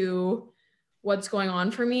relevant to what's going on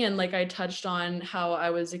for me. And like I touched on how I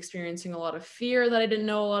was experiencing a lot of fear that I didn't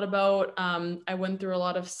know a lot about. I went through a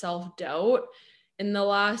lot of self-doubt in the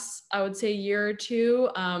last, I would say, year or two.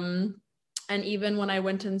 And even when I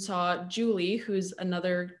went and saw Julie,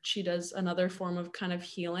 she does another form of kind of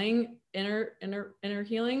healing, inner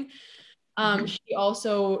healing.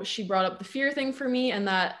 She brought up the fear thing for me, and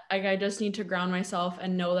that I just need to ground myself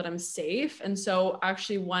and know that I'm safe. And so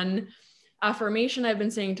actually one affirmation I've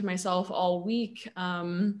been saying to myself all week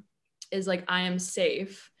is like, I am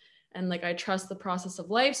safe. And like, I trust the process of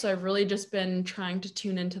life. So I've really just been trying to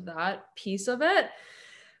tune into that piece of it.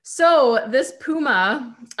 So this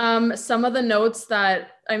puma, some of the notes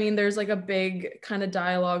there's like a big kind of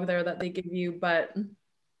dialogue there that they give you,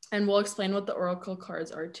 and we'll explain what the oracle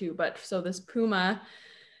cards are too. But so this puma,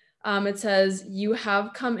 it says, you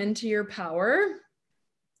have come into your power.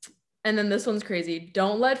 And then this one's crazy.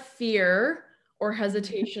 Don't let fear or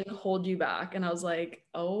hesitation hold you back. And I was like,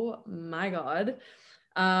 oh my God.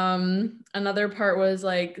 Another part was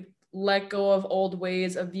like, let go of old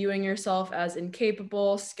ways of viewing yourself as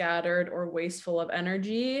incapable, scattered, or wasteful of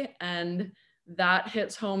energy. And that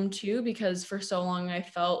hits home too, because for so long I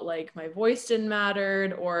felt like my voice didn't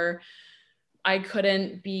matter, or I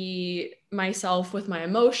couldn't be myself with my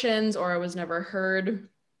emotions, or I was never heard.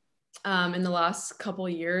 In the last couple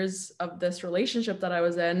of years of this relationship that I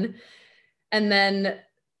was in. And then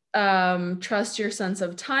trust your sense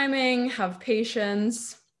of timing, have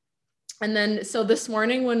patience. And then, so this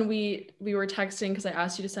morning when we were texting, because I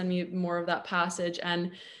asked you to send me more of that passage,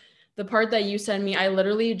 and the part that you sent me, I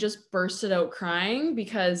literally just bursted out crying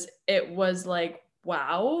because it was like,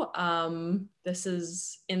 wow, this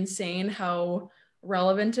is insane how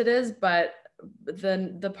relevant it is. But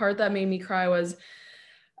then the part that made me cry was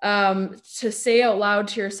to say out loud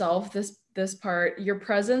to yourself this part: your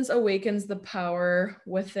presence awakens the power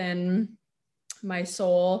within my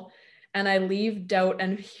soul, and I leave doubt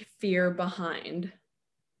and fear behind.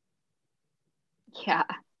 Yeah.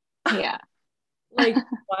 Like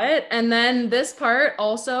what? And then this part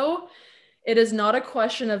also, it is not a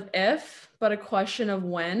question of if, but a question of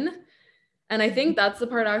when. And I think that's the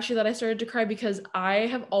part actually that I started to cry, because I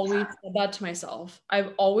have always said that to myself.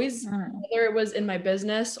 I've always, whether it was in my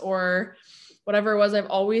business or whatever it was, I've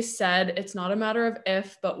always said it's not a matter of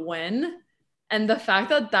if, but when. And the fact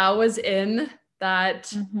that that was in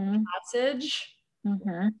that passage,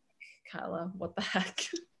 Kyla, what the heck?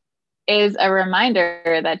 Is a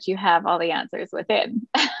reminder that you have all the answers within.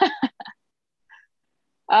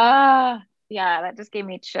 Yeah, that just gave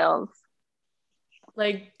me chills.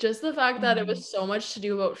 Like, just the fact that it was so much to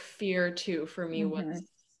do about fear too, for me was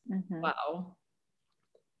wow.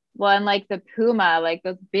 Well, and like the puma, like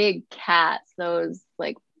those big cats, those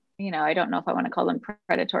like, I don't know if I want to call them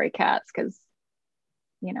predatory cats, because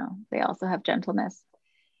they also have gentleness.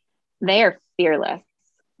 They are fearless.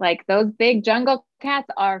 Like those big jungle cats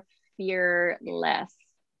are fearless.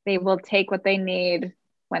 They will take what they need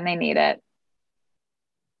when they need it.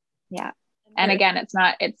 Yeah. And again, it's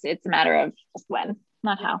a matter of just when,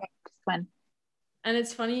 not how, just when. And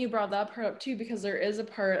it's funny you brought that part up too, because there is a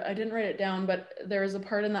part, I didn't write it down, but there is a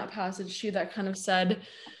part in that passage too that kind of said,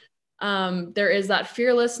 there is that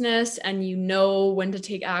fearlessness and when to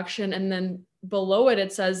take action. And then below it,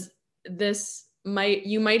 it says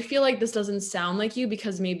you might feel like this doesn't sound like you,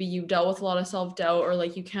 because maybe you've dealt with a lot of self-doubt, or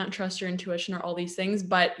like you can't trust your intuition, or all these things,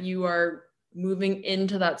 but you are moving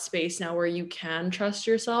into that space now where you can trust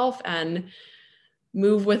yourself and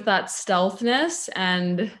move with that stealthness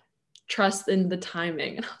and trust in the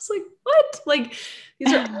timing. And I was like, what? Like,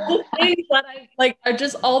 these are all the things that are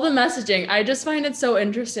just all the messaging. I just find it so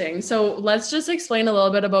interesting. So let's just explain a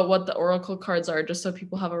little bit about what the oracle cards are, just so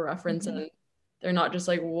people have a reference and they're not just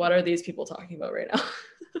like, what are these people talking about right now?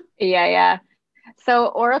 Yeah. So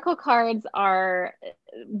oracle cards are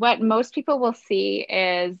what most people will see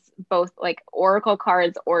is both like oracle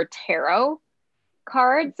cards or tarot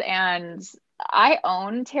cards. And I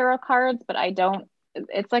own tarot cards, but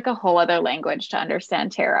it's like a whole other language to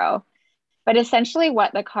understand tarot. But essentially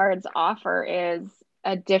what the cards offer is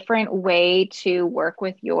a different way to work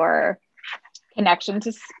with your connection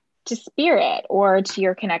to spirit, or to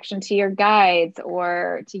your connection to your guides,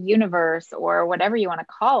 or to universe, or whatever you want to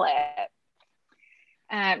call it.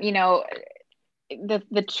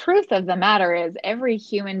 The truth of the matter is every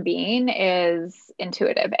human being is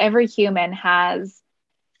intuitive. Every human has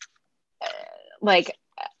like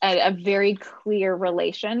a very clear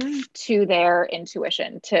relation to their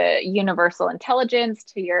intuition, to universal intelligence,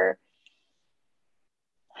 to your,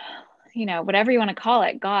 whatever you want to call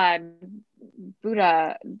it, God,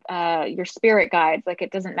 Buddha, your spirit guides. Like,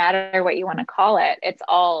 it doesn't matter what you want to call it. It's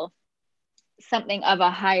all something of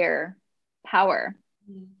a higher power.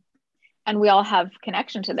 And we all have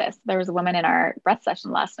connection to this. There was a woman in our breath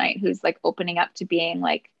session last night who's like opening up to being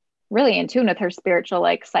like really in tune with her spiritual,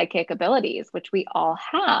 like psychic abilities, which we all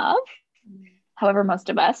have. However, most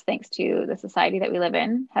of us, thanks to the society that we live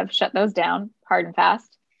in, have shut those down hard and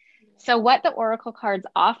fast. So what the oracle cards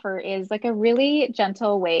offer is like a really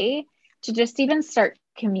gentle way to just even start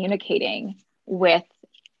communicating with,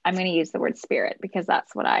 I'm going to use the word spirit because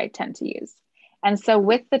that's what I tend to use. And so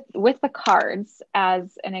with the cards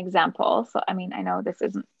as an example, so I mean, I know this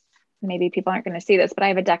isn't, maybe people aren't going to see this, but I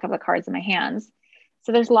have a deck of the cards in my hands.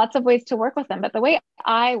 So there's lots of ways to work with them, but the way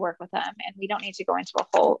I work with them, and we don't need to go into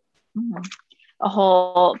a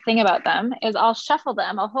whole thing about them, is I'll shuffle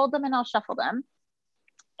them, I'll hold them and I'll shuffle them.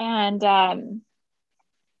 And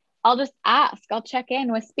I'll just ask, I'll check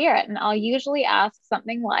in with spirit, and I'll usually ask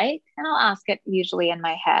something like, and I'll ask it usually in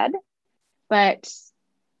my head, but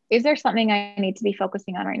is there something I need to be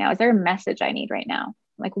focusing on right now? Is there a message I need right now?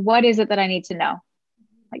 Like, what is it that I need to know?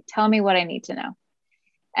 Like, tell me what I need to know.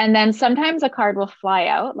 And then sometimes a card will fly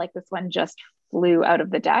out, like this one just flew out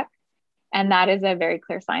of the deck. And that is a very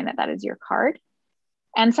clear sign that that is your card.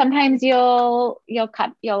 And sometimes you'll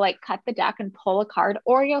cut the deck and pull a card,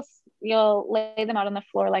 or you'll lay them out on the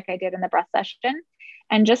floor like I did in the breath session,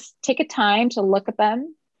 and just take a time to look at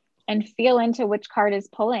them and feel into which card is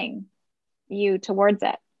pulling you towards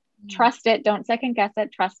it. Trust it. Don't second guess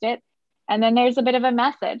it. Trust it. And then there's a bit of a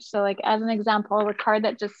message. So like, as an example, the card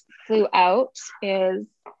that just flew out is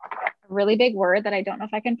a really big word that I don't know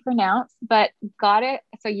if I can pronounce, but got it.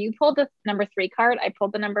 So you pulled the number 3 card. I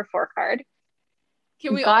pulled the number 4 card.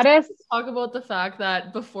 Can we also talk about the fact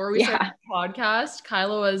that before we started the podcast,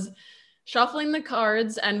 Kyla was shuffling the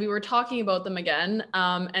cards and we were talking about them again.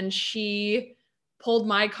 And she pulled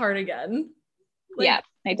my card again. Like, yeah,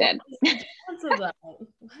 I did.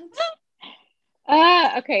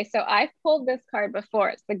 Okay, so I've pulled this card before.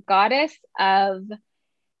 It's the goddess of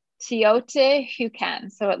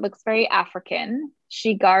Teotihuacan. So it looks very African.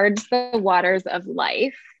 She guards the waters of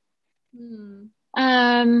life.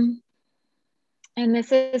 And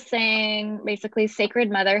this is saying basically,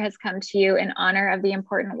 Sacred Mother has come to you in honor of the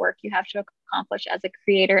important work you have to accomplish as a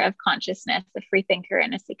creator of consciousness, a free thinker,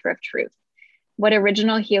 and a seeker of truth. What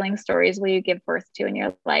original healing stories will you give birth to in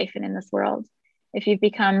your life and in this world? If you've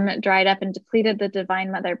become dried up and depleted, the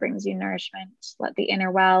Divine Mother brings you nourishment. Let the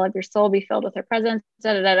inner well of your soul be filled with her presence.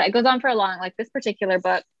 Da, da, da, da. It goes on for a long, like this particular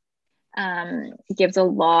book gives a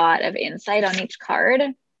lot of insight on each card.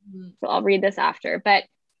 So I'll read this after. But,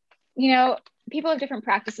 you know, people have different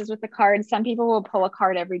practices with the cards. Some people will pull a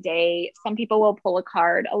card every day. Some people will pull a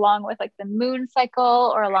card along with like the moon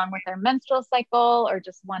cycle or along with their menstrual cycle or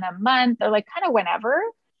just one a month or like kind of whenever.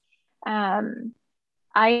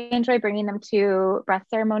 I enjoy bringing them to breath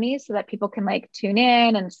ceremonies so that people can like tune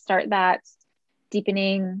in and start that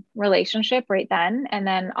deepening relationship right then. And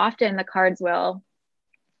then often the cards will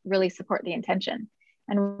really support the intention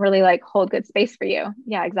and really like hold good space for you.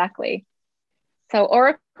 Yeah, exactly. So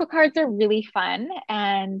oracle cards are really fun,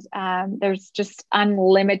 and there's just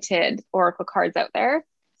unlimited oracle cards out there.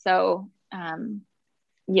 So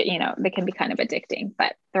you know, they can be kind of addicting,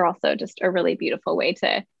 but they're also just a really beautiful way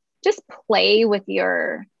to just play with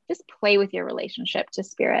your relationship to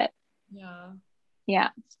spirit. Yeah.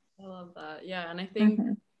 I love that. Yeah. And I think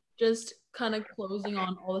just kind of closing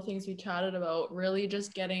on all the things we chatted about, really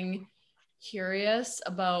just getting curious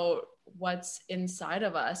about what's inside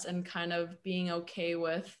of us and kind of being okay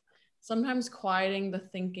with sometimes quieting the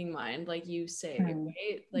thinking mind, like you say,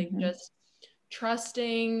 right? Like just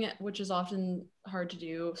trusting, which is often hard to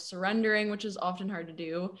do, surrendering, which is often hard to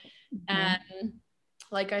do. And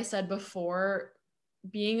like I said before,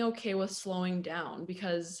 being okay with slowing down,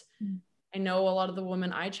 because I know a lot of the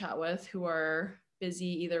women I chat with who are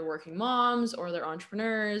busy, either working moms or they're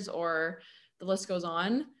entrepreneurs or the list goes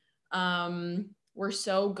on. We're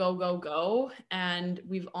so go, go, go. And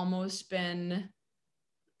we've almost been,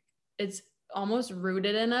 it's almost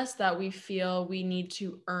rooted in us that we feel we need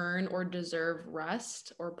to earn or deserve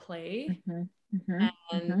rest or play.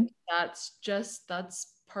 And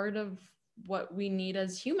that's part of what we need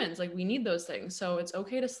as humans. Like we need those things. So it's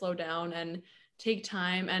okay to slow down and take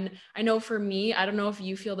time. And I know for me, I don't know if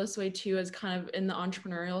you feel this way too, as kind of in the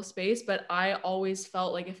entrepreneurial space, but I always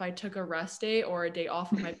felt like if I took a rest day or a day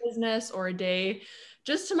off of my business or a day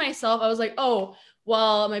just to myself, I was like, oh,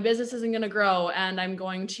 well, my business isn't going to grow and I'm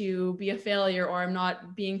going to be a failure or I'm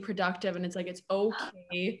not being productive. And it's like, it's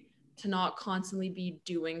okay to not constantly be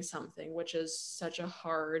doing something, which is such a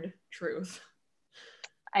hard truth.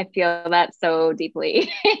 I feel that so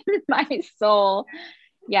deeply in my soul.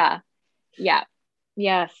 Yeah. Yeah.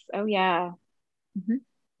 Yes. Oh yeah.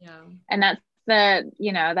 Yeah. And that's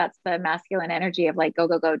that's the masculine energy of like go,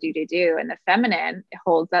 go, go, do, do, do. And the feminine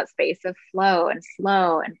holds that space of flow and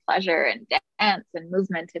slow and pleasure and dance and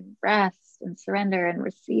movement and rest and surrender and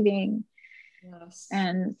receiving. Yes.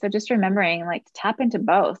 And so just remembering like to tap into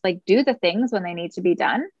both, like do the things when they need to be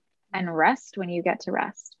done and rest when you get to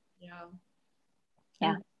rest. Yeah.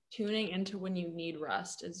 Yeah. And tuning into when you need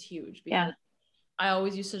rest is huge, because I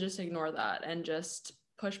always used to just ignore that and just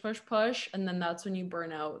push, push, push. And then that's when you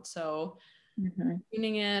burn out. So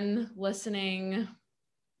tuning in, listening,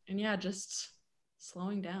 and just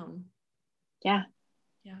slowing down. Yeah.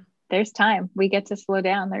 Yeah. There's time. We get to slow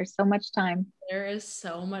down. There's so much time. There is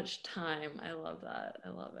so much time. I love that. I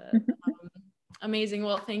love it. Amazing.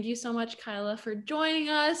 Well, thank you so much, Kyla, for joining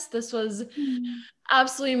us. This was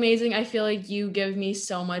absolutely amazing. I feel like you give me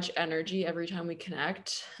so much energy every time we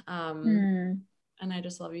connect. And I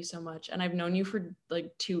just love you so much. And I've known you for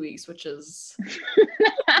like 2 weeks, which is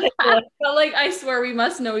but like I swear we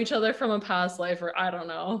must know each other from a past life, or I don't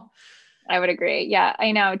know. I would agree. Yeah,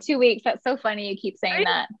 I know. 2 weeks. That's so funny. You keep saying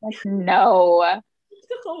that. Like, no.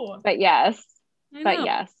 But yes. But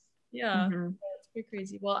yes. Yeah. It's pretty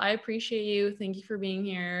crazy. Well, I appreciate you. Thank you for being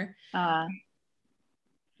here. Yeah.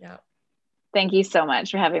 Thank you so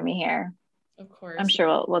much for having me here. Of course. I'm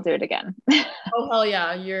sure we'll do it again. Oh hell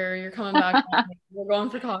yeah. You're coming back. We're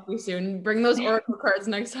going for coffee soon. Bring those oracle cards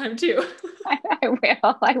next time too. I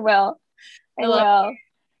will. Okay, well, I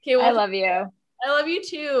love you. I love you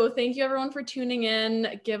too. Thank you everyone for tuning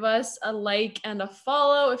in. Give us a like and a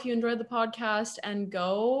follow if you enjoyed the podcast, and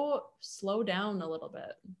go slow down a little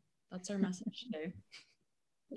bit. That's our message today.